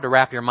it's hard to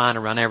wrap your mind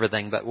around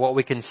everything, but what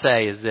we can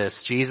say is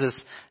this: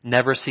 Jesus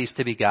never ceased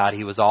to be God.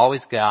 He was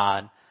always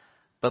God,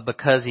 but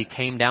because he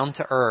came down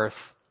to earth,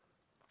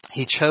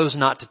 he chose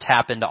not to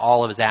tap into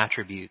all of his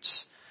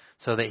attributes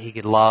so that he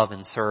could love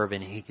and serve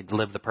and he could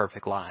live the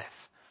perfect life.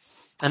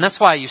 And that's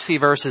why you see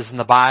verses in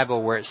the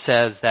Bible where it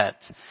says that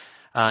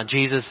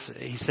Jesus,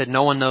 he said,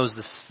 no one knows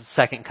the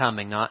second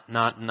coming, not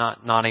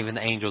even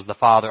the angels, the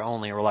Father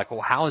only. And we're like,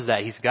 well, how is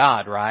that? He's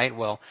God, right?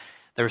 Well,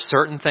 there are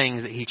certain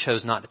things that he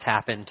chose not to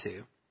tap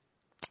into.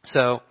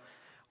 So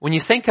when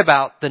you think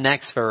about the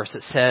next verse,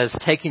 it says,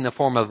 taking the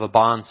form of a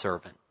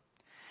bondservant.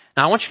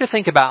 Now I want you to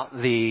think about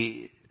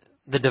the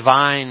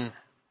divine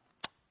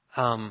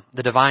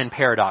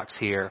paradox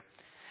here,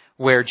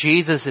 where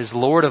Jesus is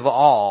Lord of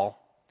all.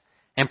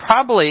 And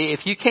probably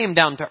if you came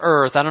down to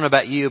earth, I don't know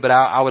about you, but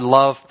I would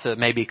love to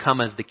maybe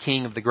come as the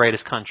king of the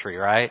greatest country,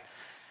 right?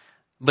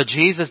 But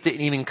Jesus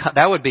didn't even come.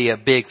 That would be a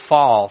big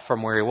fall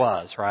from where he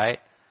was, right?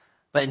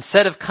 But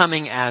instead of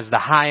coming as the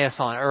highest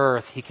on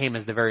earth, he came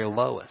as the very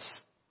lowest.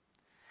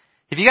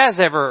 Have you guys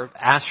ever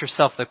asked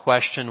yourself the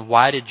question,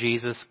 why did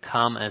Jesus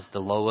come as the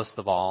lowest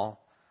of all?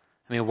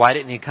 I mean, why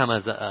didn't he come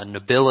as a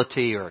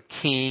nobility or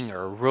a king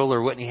or a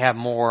ruler? Wouldn't he have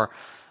more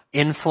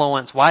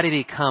influence? Why did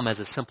he come as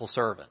a simple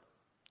servant?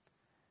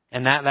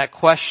 And that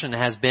question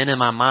has been in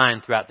my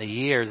mind throughout the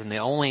years, and the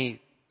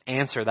only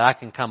answer that I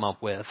can come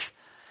up with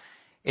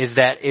is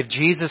that if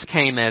Jesus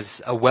came as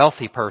a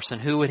wealthy person,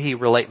 who would he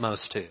relate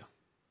most to?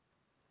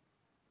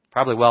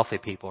 Probably wealthy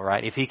people,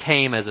 right? If he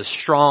came as a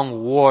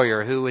strong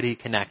warrior, who would he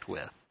connect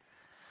with?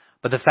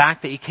 But the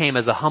fact that he came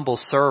as a humble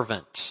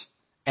servant,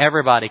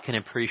 everybody can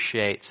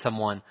appreciate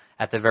someone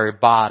at the very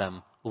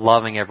bottom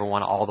loving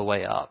everyone all the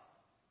way up.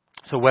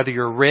 So whether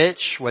you're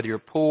rich, whether you're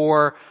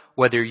poor,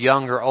 whether you're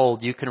young or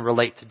old, you can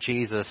relate to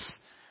Jesus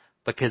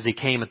because he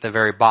came at the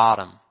very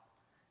bottom.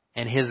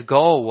 And his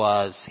goal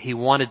was he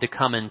wanted to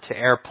come into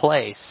our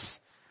place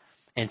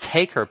and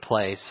take her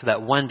place so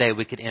that one day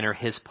we could enter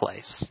his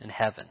place in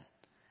heaven.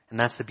 And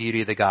that's the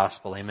beauty of the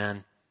gospel.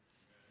 Amen.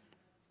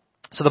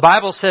 So the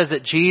Bible says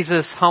that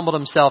Jesus humbled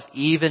himself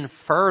even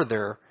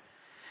further.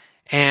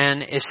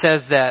 And it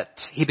says that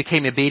he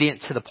became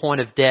obedient to the point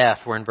of death.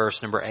 We're in verse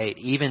number 8.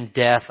 Even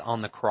death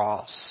on the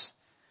cross.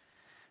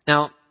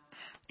 Now,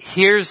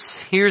 here's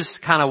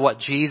kind of what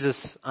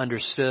Jesus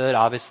understood.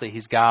 Obviously,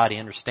 he's God. He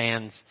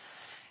understands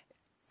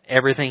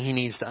everything he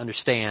needs to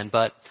understand.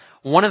 But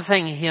one of the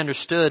things he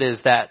understood is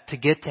that to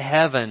get to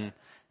heaven,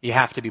 you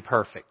have to be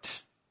perfect.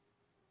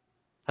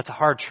 That's a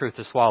hard truth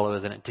to swallow,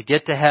 isn't it? To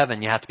get to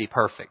heaven, you have to be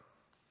perfect.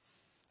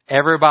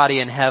 Everybody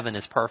in heaven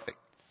is perfect.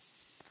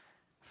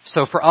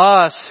 So for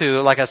us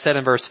who, like I said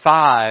in verse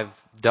 5,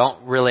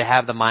 don't really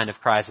have the mind of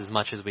Christ as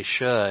much as we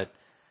should,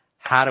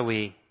 how do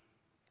we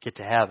get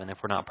to heaven if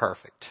we're not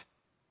perfect?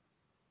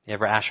 You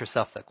ever ask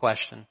yourself that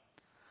question?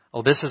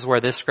 Well, this is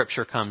where this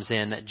scripture comes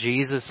in, that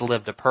Jesus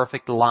lived a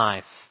perfect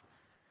life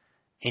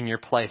in your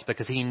place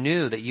because he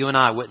knew that you and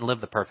I wouldn't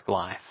live the perfect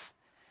life.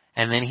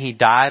 And then he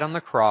died on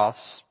the cross,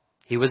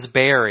 he was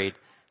buried,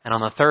 and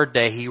on the third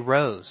day he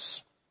rose.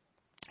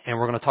 And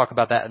we're going to talk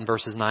about that in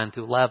verses 9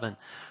 through 11.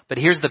 But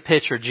here's the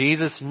picture.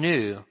 Jesus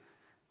knew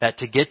that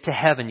to get to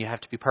heaven you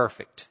have to be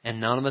perfect, and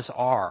none of us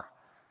are.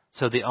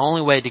 So the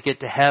only way to get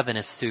to heaven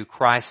is through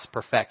Christ's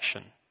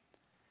perfection.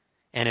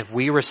 And if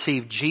we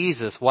receive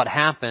Jesus, what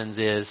happens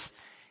is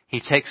he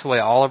takes away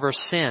all of our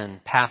sin,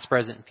 past,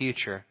 present, and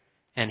future,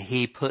 and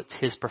he puts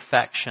his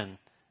perfection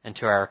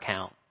into our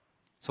account.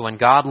 So when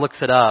God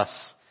looks at us,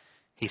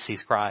 he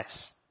sees Christ.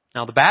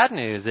 Now the bad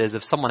news is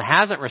if someone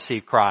hasn't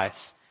received Christ,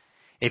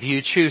 if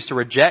you choose to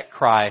reject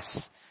Christ,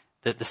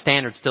 the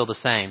standard's still the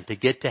same. To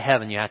get to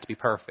heaven, you have to be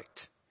perfect.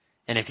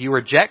 And if you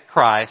reject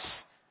Christ,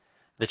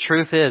 the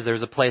truth is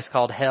there's a place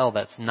called hell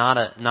that's not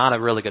a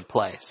really good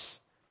place.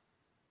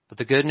 But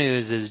the good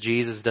news is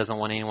Jesus doesn't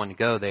want anyone to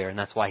go there, and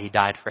that's why he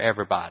died for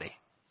everybody.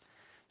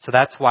 So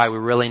that's why we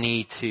really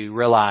need to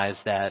realize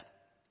that,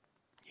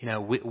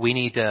 we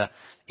need to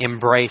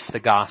embrace the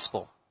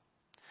gospel.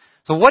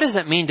 So what does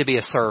it mean to be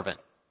a servant?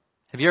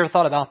 Have you ever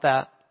thought about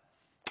that?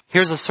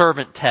 Here's a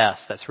servant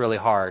test that's really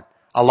hard.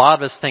 A lot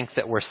of us think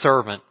that we're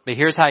servant, but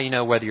here's how you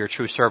know whether you're a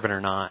true servant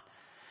or not.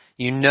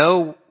 You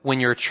know when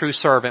you're a true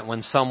servant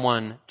when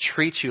someone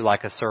treats you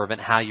like a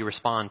servant, how you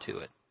respond to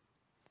it.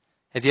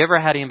 Have you ever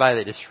had anybody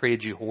that just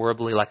treated you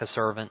horribly like a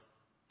servant?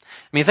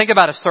 I mean, think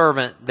about a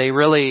servant. They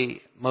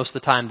really, most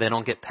of the time, they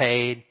don't get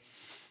paid.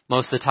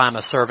 Most of the time,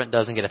 a servant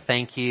doesn't get a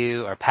thank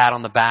you or a pat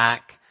on the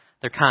back.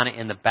 They're kind of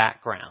in the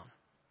background.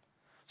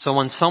 So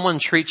when someone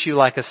treats you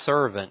like a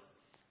servant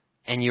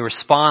and you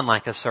respond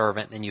like a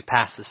servant, then you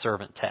pass the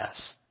servant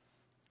test.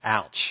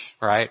 Ouch,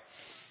 right?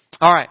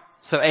 All right,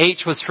 so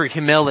H was for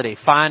humility.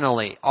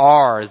 Finally,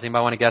 R, does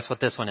anybody want to guess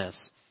what this one is?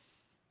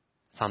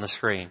 It's on the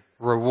screen.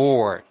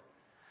 Reward.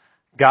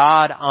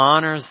 God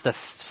honors the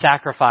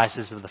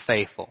sacrifices of the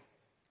faithful.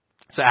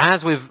 So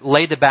as we've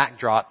laid the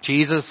backdrop,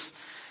 Jesus,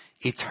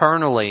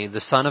 eternally,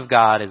 the Son of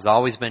God, has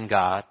always been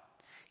God.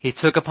 He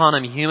took upon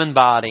him a human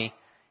body.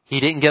 He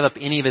didn't give up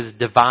any of his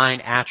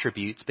divine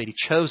attributes, but he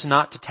chose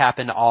not to tap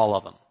into all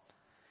of them.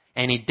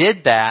 And he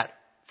did that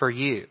for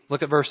you.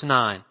 Look at verse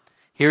 9.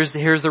 Here's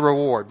the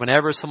reward.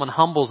 Whenever someone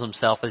humbles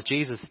himself, as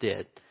Jesus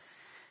did,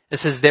 it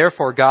says,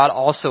 therefore God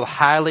also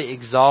highly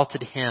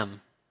exalted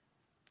him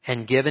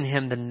and given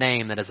him the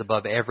name that is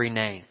above every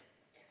name,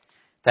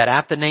 that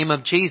at the name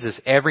of Jesus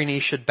every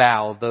knee should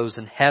bow, those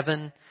in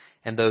heaven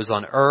and those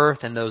on earth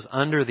and those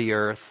under the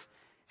earth,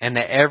 and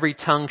that every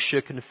tongue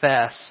should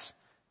confess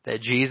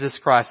that Jesus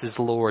Christ is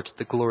Lord, to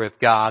the glory of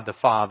God the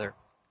Father.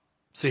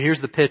 So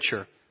here's the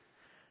picture.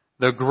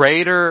 The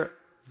greater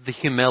the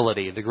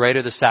humility, the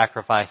greater the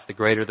sacrifice, the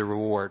greater the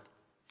reward.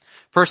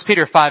 1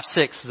 Peter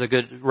 5:6 is a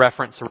good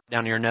reference to write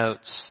down in your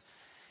notes.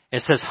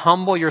 It says,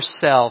 humble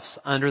yourselves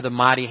under the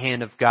mighty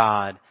hand of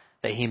God,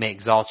 that He may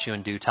exalt you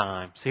in due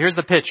time. So here's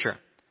the picture.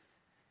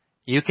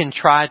 You can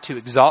try to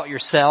exalt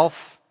yourself.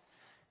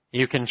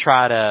 You can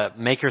try to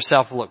make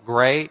yourself look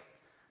great.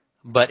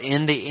 But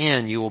in the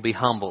end, you will be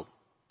humbled.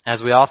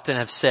 As we often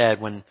have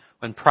said, when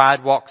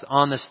pride walks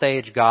on the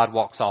stage, God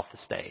walks off the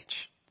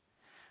stage.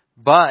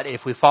 But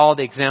if we follow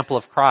the example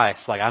of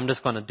Christ, like I'm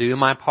just going to do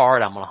my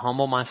part, I'm going to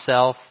humble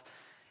myself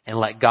and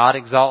let God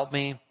exalt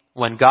me.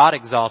 When God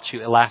exalts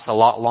you, it lasts a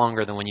lot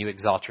longer than when you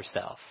exalt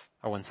yourself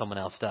or when someone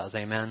else does.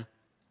 Amen?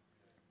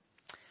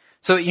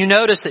 So you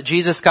notice that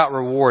Jesus got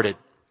rewarded.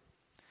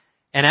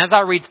 And as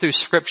I read through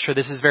Scripture,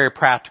 this is very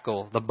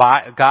practical.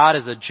 God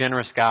is a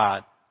generous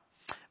God.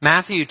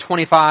 Matthew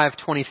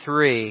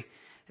 25:23,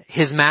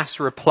 His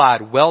master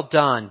replied, well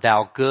done,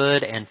 thou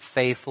good and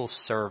faithful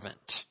servant.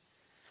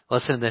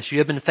 Listen to this. You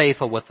have been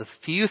faithful with a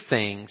few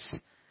things.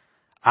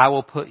 I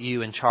will put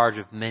you in charge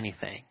of many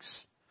things.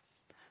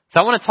 So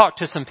I want to talk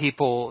to some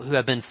people who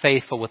have been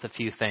faithful with a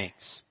few things.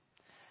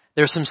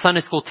 There's some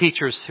Sunday school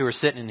teachers who are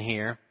sitting in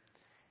here,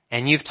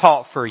 and you've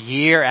taught for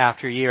year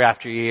after year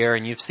after year,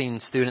 and you've seen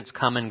students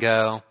come and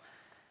go.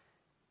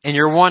 And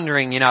you're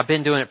wondering, I've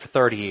been doing it for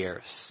 30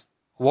 years.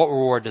 What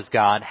reward does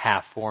God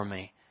have for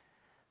me?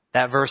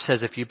 That verse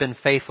says if you've been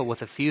faithful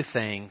with a few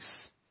things,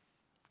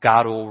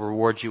 God will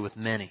reward you with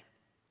many.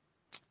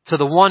 To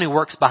the one who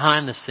works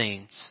behind the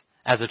scenes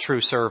as a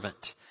true servant,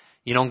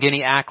 you don't get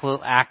any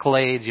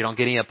accolades, you don't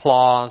get any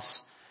applause.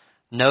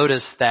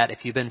 Notice that if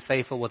you've been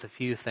faithful with a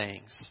few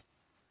things,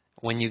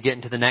 when you get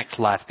into the next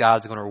life,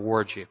 God's going to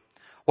reward you.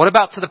 What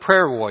about to the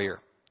prayer warrior?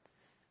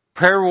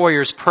 Prayer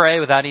warriors pray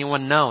without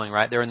anyone knowing,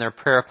 right? They're in their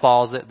prayer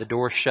closet, the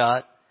door's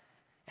shut,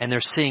 and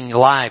they're seeing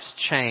lives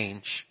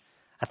change.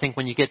 I think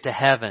when you get to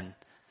heaven,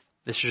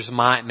 this is just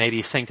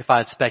maybe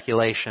sanctified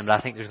speculation, but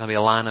I think there's going to be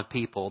a line of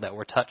people that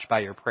were touched by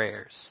your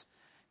prayers.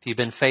 If you've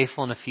been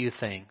faithful in a few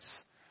things,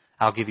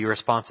 I'll give you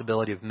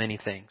responsibility of many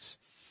things.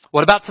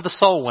 What about to the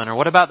soul winner?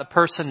 What about the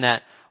person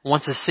that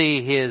wants to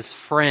see his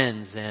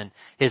friends and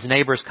his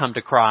neighbors come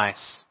to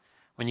Christ?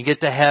 When you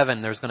get to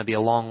heaven, there's going to be a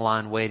long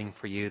line waiting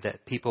for you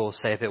that people will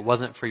say, if it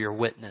wasn't for your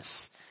witness,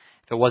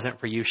 if it wasn't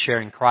for you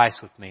sharing Christ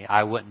with me,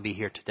 I wouldn't be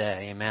here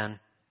today. Amen.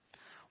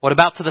 What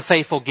about to the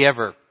faithful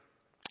giver?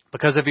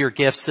 Because of your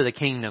gifts to the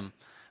kingdom,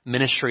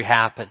 ministry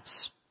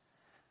happens.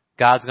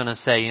 God's going to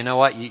say, you know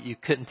what? You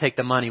couldn't take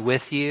the money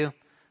with you,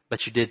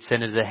 but you did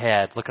send it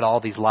ahead. Look at all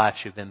these lives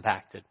you've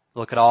impacted.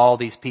 Look at all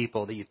these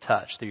people that you've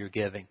touched through your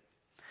giving.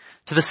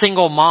 To the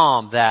single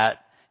mom that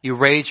you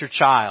raised your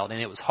child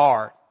and it was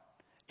hard.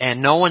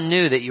 And no one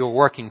knew that you were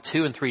working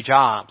 2 and 3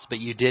 jobs, but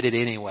you did it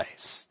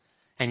anyways.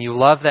 And you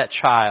loved that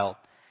child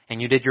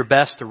and you did your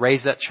best to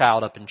raise that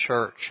child up in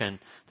church and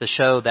to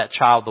show that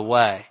child the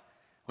way.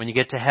 When you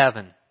get to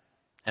heaven,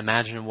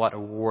 imagine what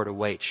reward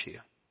awaits you.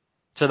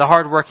 To the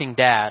hardworking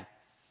dad,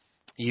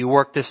 you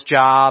work this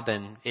job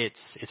and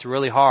it's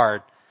really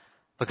hard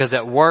because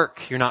at work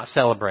you're not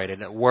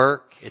celebrated. At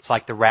work, it's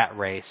like the rat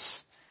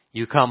race.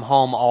 You come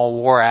home all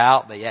wore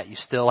out, but yet you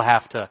still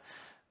have to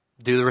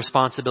do the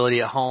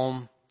responsibility at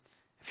home.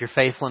 If you're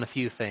faithful in a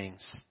few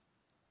things,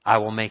 I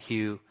will make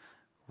you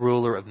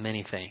ruler of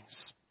many things.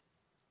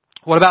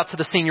 What about to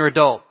the senior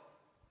adult?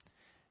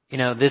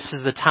 This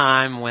is the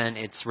time when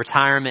it's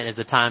retirement is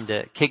the time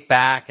to kick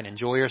back and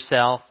enjoy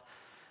yourself.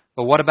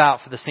 But what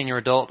about for the senior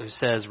adult who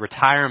says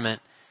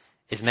retirement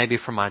is maybe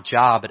from my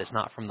job, but it's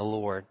not from the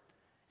Lord?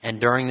 And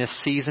during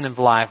this season of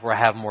life where I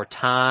have more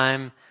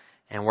time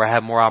and where I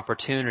have more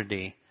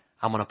opportunity,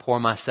 I'm going to pour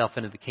myself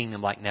into the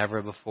kingdom like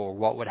never before.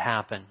 What would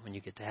happen when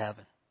you get to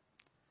heaven?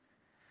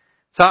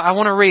 So I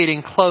want to read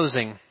in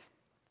closing.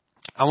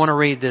 I want to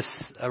read this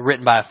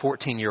written by a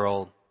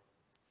 14-year-old.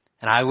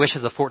 And I wish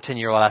as a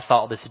 14-year-old I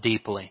thought this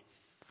deeply.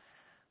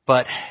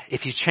 But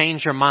if you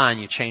change your mind,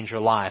 you change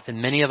your life.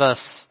 And many of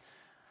us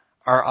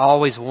are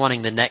always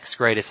wanting the next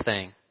greatest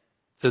thing.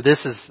 So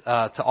this is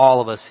to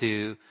all of us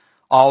who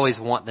always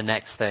want the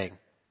next thing.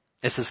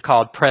 This is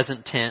called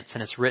Present Tense,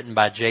 and it's written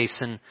by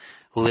Jason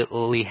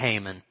Lee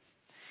Heyman.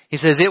 He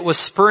says, it was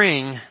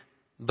spring,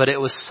 but it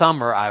was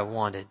summer I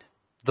wanted.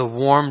 The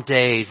warm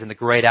days and the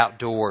great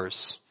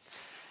outdoors.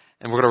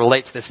 And we're going to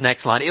relate to this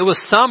next line. It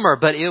was summer,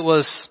 but it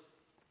was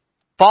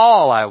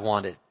fall I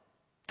wanted.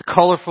 The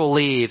colorful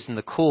leaves and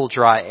the cool,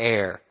 dry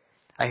air.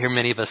 I hear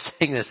many of us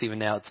saying this even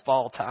now. It's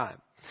fall time.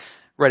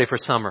 Ready for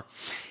summer.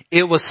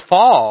 It was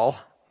fall,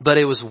 but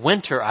it was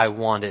winter I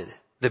wanted.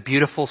 The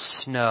beautiful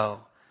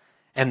snow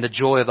and the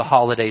joy of the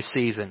holiday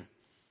season.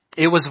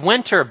 It was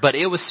winter, but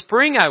it was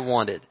spring I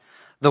wanted.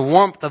 The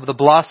warmth of the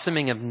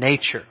blossoming of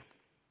nature.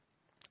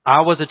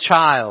 I was a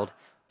child,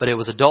 but it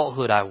was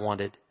adulthood I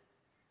wanted.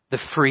 The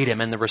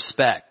freedom and the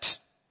respect.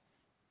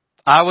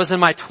 I was in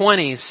my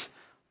 20s,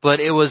 But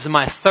it was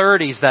my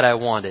 30s that I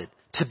wanted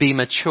to be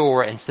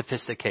mature and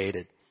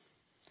sophisticated.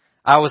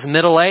 I was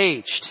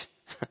middle-aged,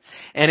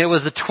 and it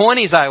was the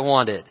 20s I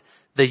wanted,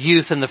 the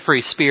youth and the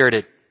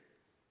free-spirited.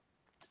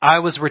 I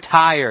was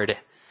retired,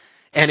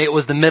 and it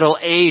was the middle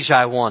age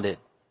I wanted,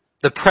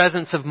 the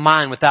presence of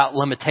mind without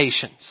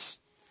limitations.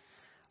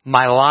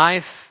 My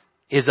life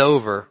is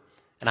over,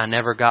 and I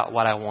never got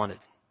what I wanted.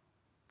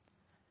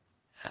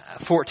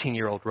 A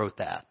 14-year-old wrote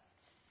that.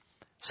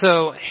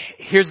 So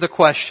here's the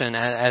question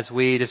as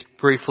we just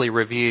briefly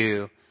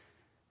review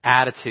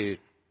attitude.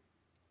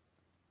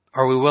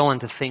 Are we willing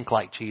to think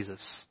like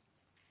Jesus?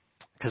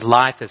 Because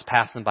life is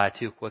passing by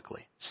too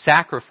quickly.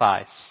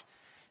 Sacrifice.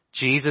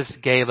 Jesus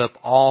gave up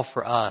all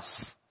for us.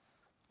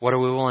 What are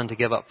we willing to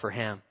give up for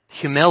Him?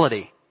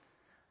 Humility.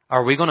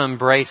 Are we going to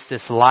embrace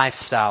this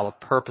lifestyle of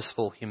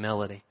purposeful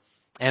humility?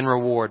 And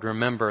reward.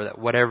 Remember that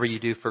whatever you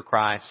do for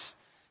Christ,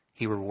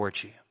 He rewards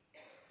you.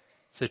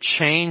 So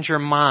change your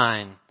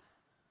mind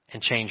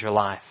and change your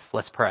life.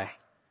 Let's pray.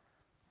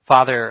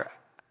 Father,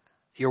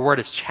 your word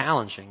is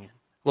challenging.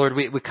 Lord,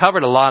 we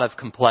covered a lot of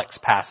complex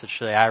passage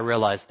today. I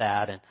realize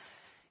that. And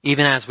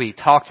even as we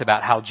talked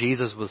about how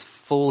Jesus was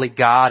fully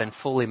God and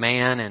fully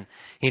man, and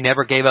He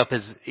never gave up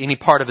any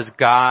part of His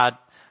God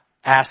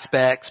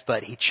aspects,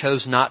 but He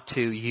chose not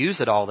to use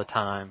it all the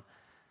time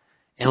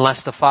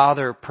unless the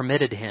Father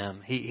permitted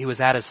Him. He was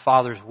at His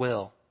Father's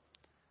will.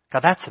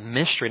 God, that's a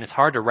mystery, and it's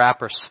hard to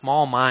wrap our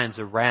small minds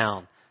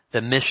around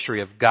the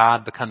mystery of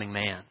God becoming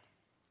man.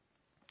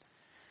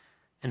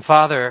 And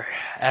Father,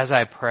 as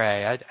I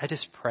pray, I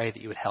just pray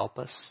that you would help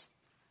us.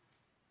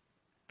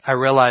 I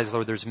realize,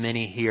 Lord, there's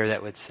many here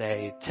that would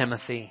say,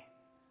 Timothy,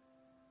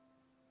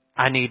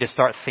 I need to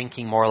start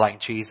thinking more like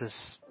Jesus.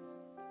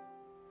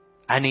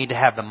 I need to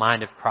have the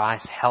mind of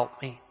Christ. Help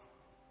me.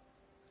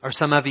 Or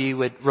some of you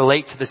would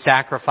relate to the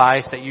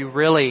sacrifice that you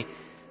really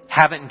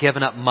haven't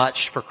given up much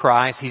for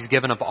Christ. He's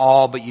given up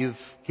all, but you've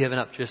given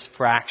up just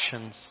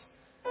fractions.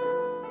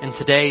 And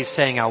today He's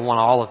saying, I want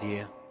all of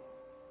you.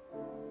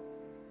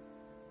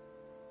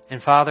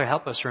 And Father,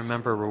 help us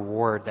remember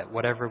reward, that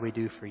whatever we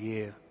do for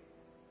you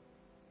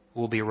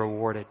will be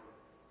rewarded.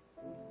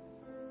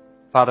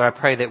 Father, I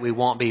pray that we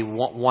won't be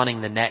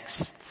wanting the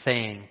next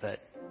thing, but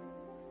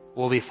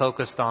we'll be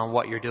focused on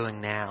what you're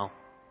doing now,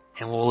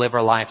 and we'll live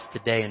our lives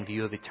today in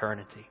view of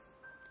eternity.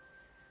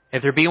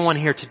 If there be one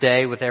here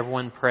today with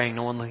everyone praying,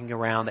 no one looking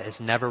around, that has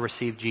never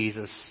received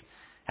Jesus,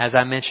 as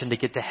I mentioned, to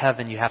get to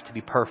heaven, you have to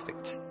be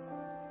perfect.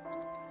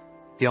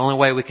 The only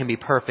way we can be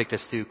perfect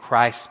is through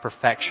Christ's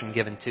perfection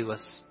given to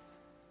us.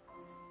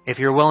 If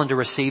you're willing to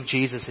receive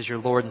Jesus as your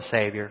Lord and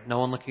Savior, no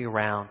one looking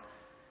around,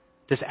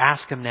 just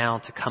ask Him now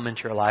to come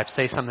into your life.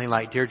 Say something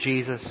like, Dear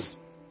Jesus,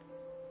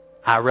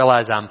 I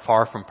realize I'm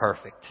far from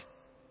perfect.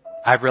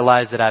 I've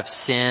realized that I've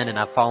sinned and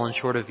I've fallen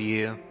short of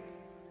you.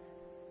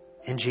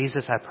 And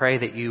Jesus, I pray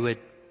that you would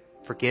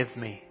forgive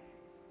me.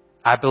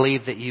 I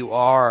believe that you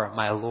are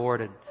my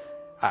Lord, and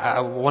I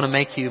want to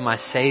make you my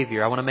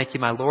Savior. I want to make you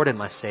my Lord and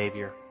my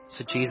Savior.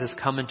 So Jesus,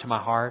 come into my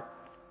heart.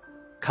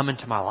 Come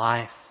into my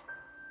life.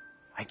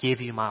 I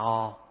give you my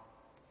all.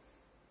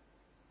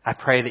 I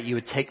pray that you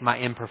would take my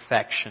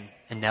imperfection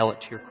and nail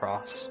it to your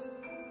cross.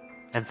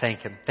 And thank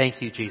Him.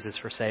 Thank you, Jesus,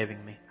 for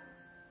saving me.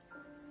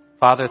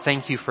 Father,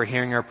 thank you for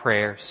hearing our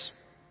prayers.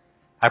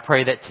 I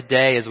pray that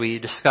today, as we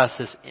discuss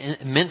this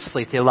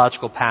immensely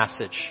theological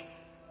passage,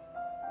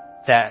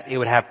 that it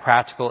would have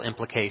practical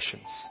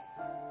implications.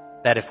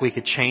 That if we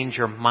could change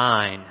your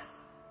mind,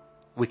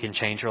 we can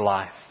change your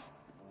life.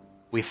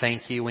 We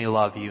thank you. We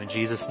love you. In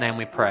Jesus' name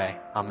we pray.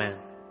 Amen.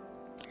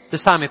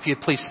 This time, if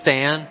you'd please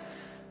stand.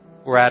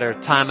 We're at our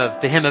time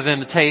of the hymn of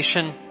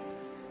invitation.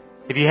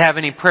 If you have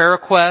any prayer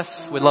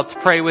requests, we'd love to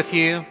pray with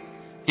you.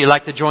 If you'd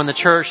like to join the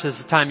church, this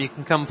is the time you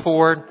can come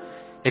forward.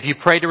 If you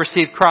pray to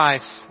receive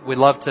Christ, we'd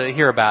love to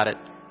hear about it.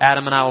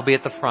 Adam and I will be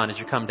at the front as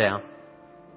you come down.